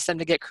 and ask them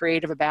to get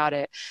creative about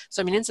it.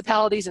 So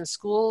municipalities and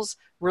schools,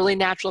 really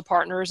natural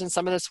partners in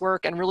some of this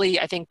work, and really,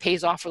 I think,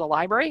 pays off for the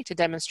library to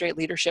demonstrate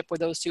leadership with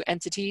those two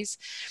entities.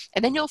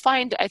 And then you'll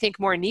find, I think,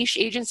 more niche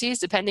agencies,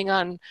 depending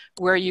on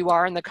where you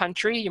are in the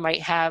country. You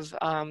might have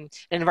an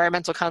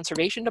environmental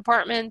conservation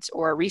department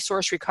or a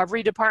resource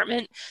recovery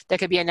department that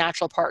could be a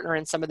natural partner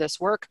in some of this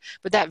work,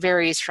 but that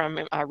varies from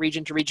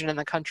region to region in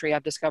the country,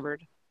 I've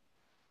discovered.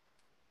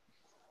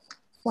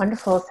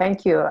 Wonderful,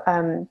 thank you.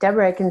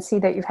 Deborah, I can see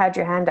that you've had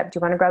your hand up. Do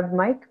you want to grab the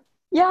mic?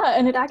 Yeah,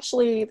 and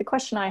the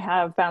question I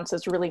have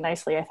bounces really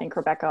nicely, I think,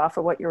 Rebecca, off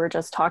of what you were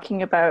just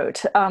talking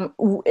about.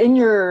 In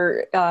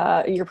your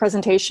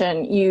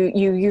presentation, you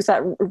use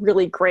that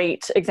really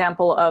great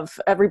example of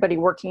everybody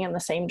working in the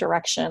same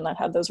direction that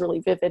had those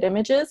really vivid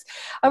images.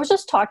 I was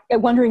just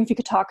wondering if you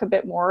could talk a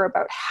bit more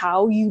about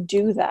how you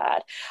do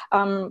that,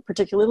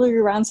 particularly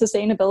around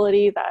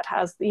sustainability that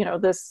has,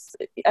 this,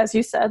 as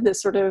you said,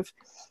 this sort of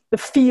the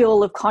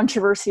feel of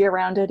controversy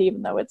around it,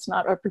 even though it's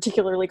not a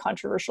particularly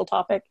controversial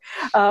topic.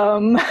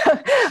 But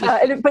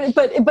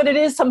it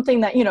is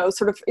something that,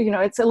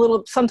 it's a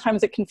little,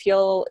 sometimes it can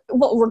feel,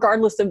 well,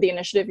 regardless of the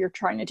initiative you're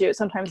trying to do,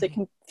 sometimes it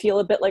can feel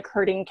a bit like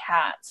herding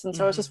cats. And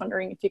so I was just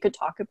wondering if you could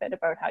talk a bit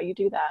about how you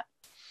do that.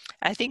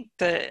 I think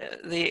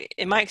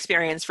in my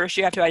experience, first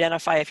you have to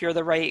identify if you're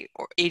the right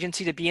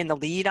agency to be in the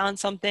lead on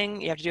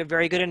something. You have to do a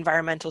very good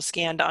environmental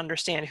scan to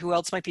understand who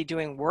else might be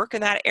doing work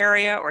in that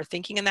area or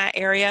thinking in that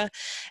area,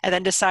 and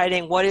then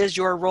deciding what is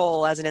your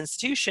role as an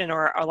institution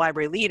or a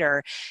library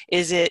leader.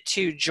 Is it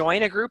to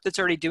join a group that's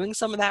already doing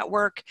some of that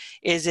work?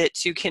 Is it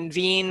to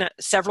convene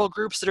several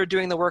groups that are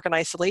doing the work in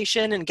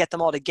isolation and get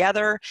them all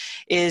together?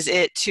 Is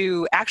it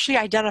to actually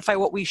identify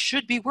what we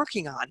should be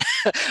working on?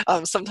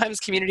 Sometimes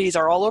communities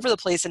are all over the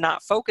place and not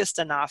not focused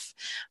enough.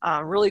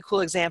 Really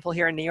cool example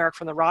here in New York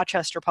from the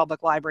Rochester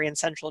Public Library in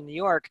central New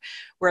York,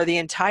 where the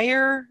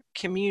entire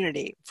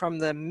community, from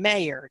the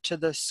mayor to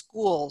the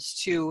schools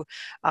to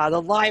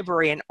the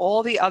library and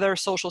all the other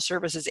social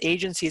services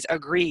agencies,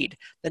 agreed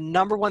the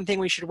number one thing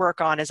we should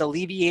work on is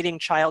alleviating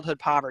childhood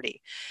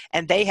poverty.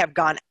 And they have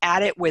gone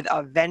at it with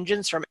a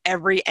vengeance from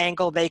every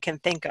angle they can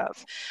think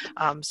of.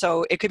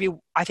 So it could be,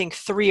 I think,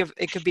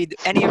 it could be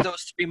any of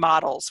those three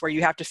models where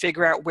you have to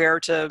figure out where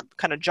to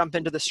kind of jump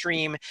into the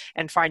stream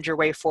and find your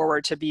way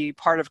forward to be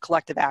part of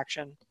collective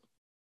action.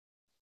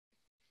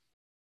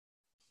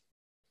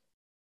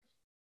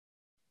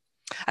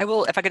 I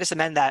will, if I could just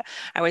amend that,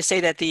 I would say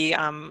that the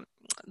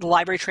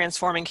Library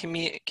Transforming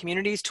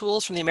Communities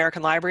tools from the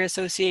American Library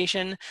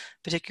Association,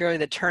 particularly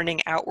the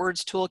Turning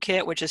Outwards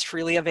Toolkit, which is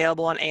freely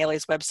available on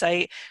ALA's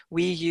website,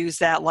 we use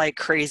that like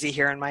crazy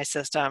here in my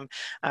system.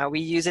 We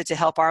use it to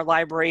help our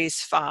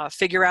libraries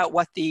figure out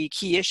what the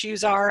key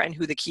issues are and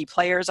who the key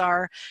players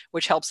are,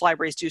 which helps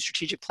libraries do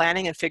strategic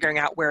planning and figuring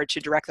out where to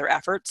direct their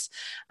efforts.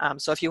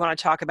 So if you want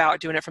to talk about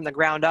doing it from the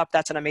ground up,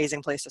 that's an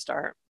amazing place to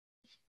start.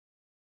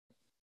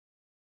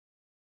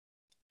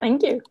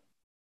 Thank you.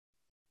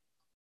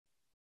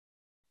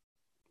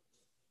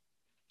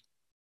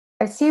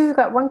 I see we've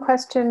got one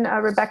question,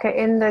 Rebecca,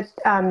 in the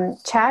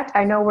chat.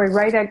 I know we're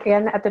right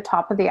again at the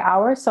top of the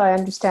hour, so I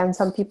understand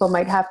some people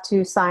might have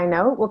to sign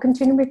out. We'll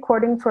continue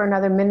recording for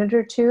another minute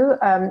or two,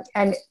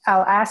 and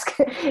I'll ask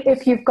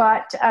if you've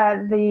got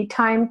the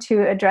time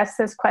to address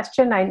this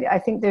question. I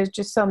think there's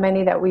just so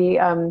many that we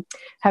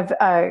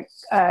have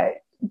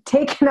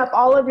taken up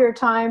all of your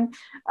time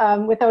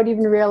without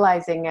even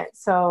realizing it.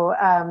 So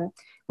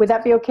would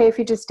that be okay if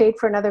you just stayed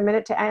for another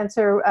minute to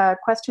answer a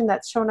question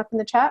that's shown up in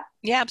the chat?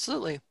 Yeah,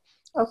 absolutely.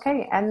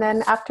 Okay, and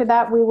then after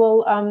that, we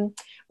will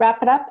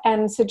wrap it up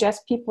and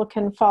suggest people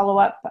can follow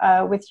up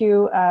with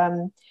you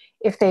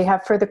if they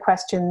have further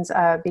questions,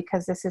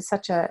 because this is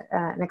such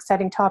an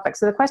exciting topic.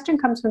 So the question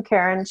comes from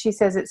Karen. She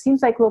says, it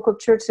seems like local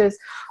churches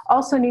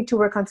also need to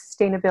work on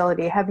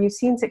sustainability. Have you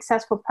seen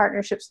successful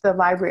partnerships with the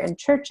library and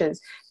churches,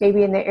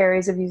 maybe in the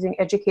areas of using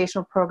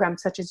educational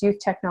programs such as youth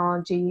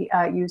technology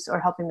use or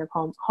helping the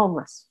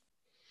homeless?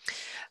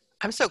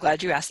 I'm so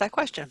glad you asked that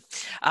question.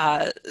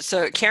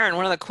 So Karen,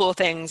 one of the cool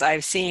things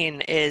I've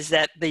seen is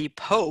that the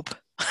Pope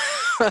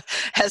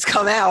has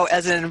come out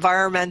as an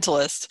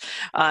environmentalist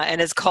and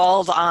has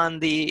called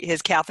on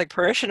his Catholic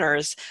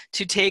parishioners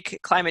to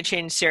take climate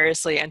change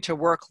seriously and to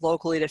work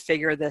locally to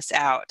figure this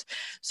out.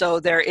 So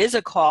there is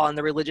a call in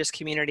the religious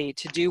community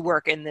to do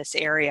work in this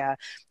area.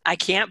 I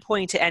can't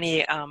point to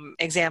any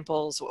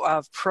examples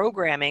of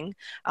programming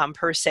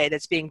per se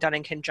that's being done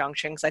in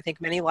conjunction, because I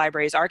think many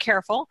libraries are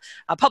careful,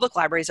 public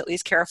libraries at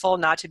least, careful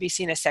not to be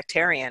seen as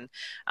sectarian.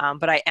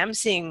 But I am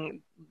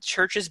seeing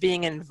churches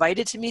being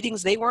invited to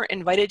meetings they weren't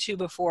invited to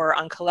before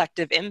on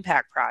collective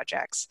impact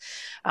projects.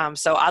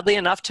 So oddly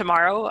enough,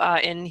 tomorrow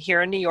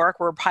here in New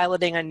York, we're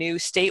piloting a new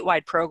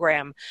statewide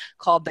program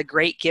called the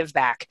Great Give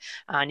Back.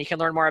 And you can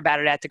learn more about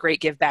it at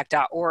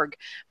thegreatgiveback.org.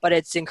 But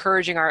it's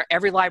encouraging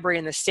every library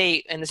in the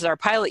state, and this is our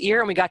pilot year,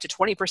 and we got to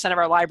 20% of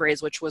our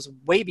libraries, which was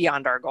way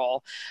beyond our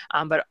goal.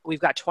 But we've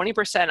got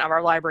 20% of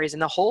our libraries in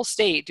the whole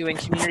state doing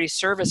community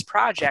service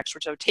projects,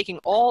 which are taking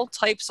all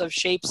types of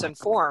shapes and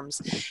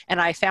forms. And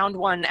I found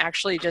one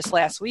actually just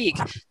last week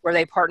where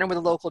they partnered with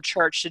a local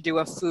church to do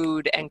a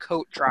food and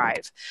coat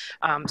drive.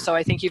 So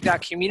I think you've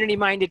got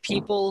community-minded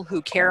people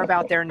who care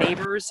about their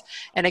neighbors.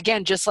 And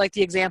again, just like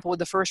the example with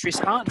the first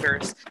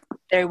responders,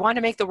 they want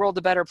to make the world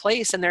a better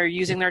place, and they're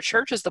using their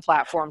church as the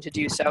platform to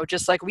do so,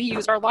 just like we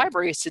use our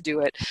libraries to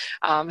do it,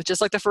 just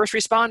like the first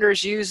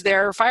responders use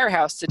their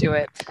firehouse to do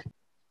it.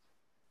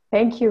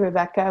 Thank you,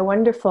 Rebecca.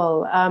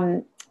 Wonderful.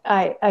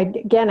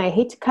 Again, I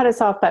hate to cut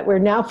us off, but we're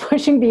now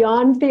pushing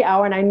beyond the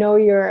hour, and I know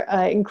you're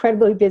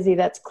incredibly busy.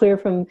 That's clear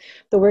from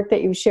the work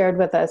that you've shared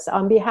with us.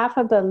 On behalf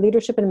of the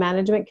Leadership and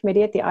Management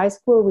Committee at the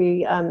iSchool,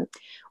 we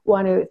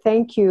want to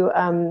thank you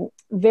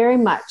very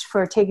much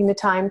for taking the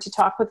time to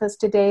talk with us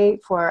today,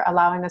 for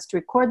allowing us to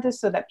record this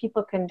so that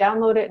people can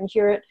download it and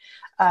hear it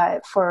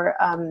for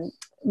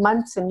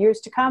months and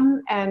years to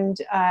come, and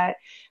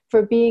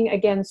for being,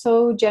 again,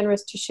 so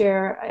generous to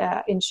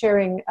share in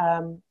sharing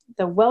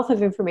the wealth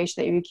of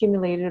information that you've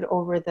accumulated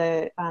over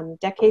the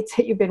decades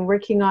that you've been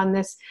working on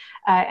this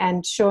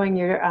and showing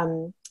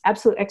your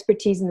absolute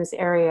expertise in this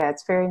area.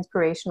 It's very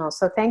inspirational.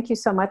 So thank you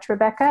so much,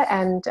 Rebecca.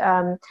 And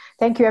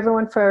thank you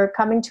everyone for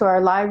coming to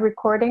our live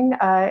recording.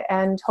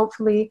 And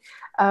hopefully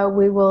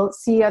we will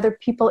see other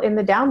people in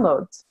the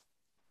downloads.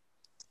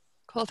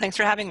 Cool, thanks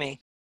for having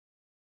me.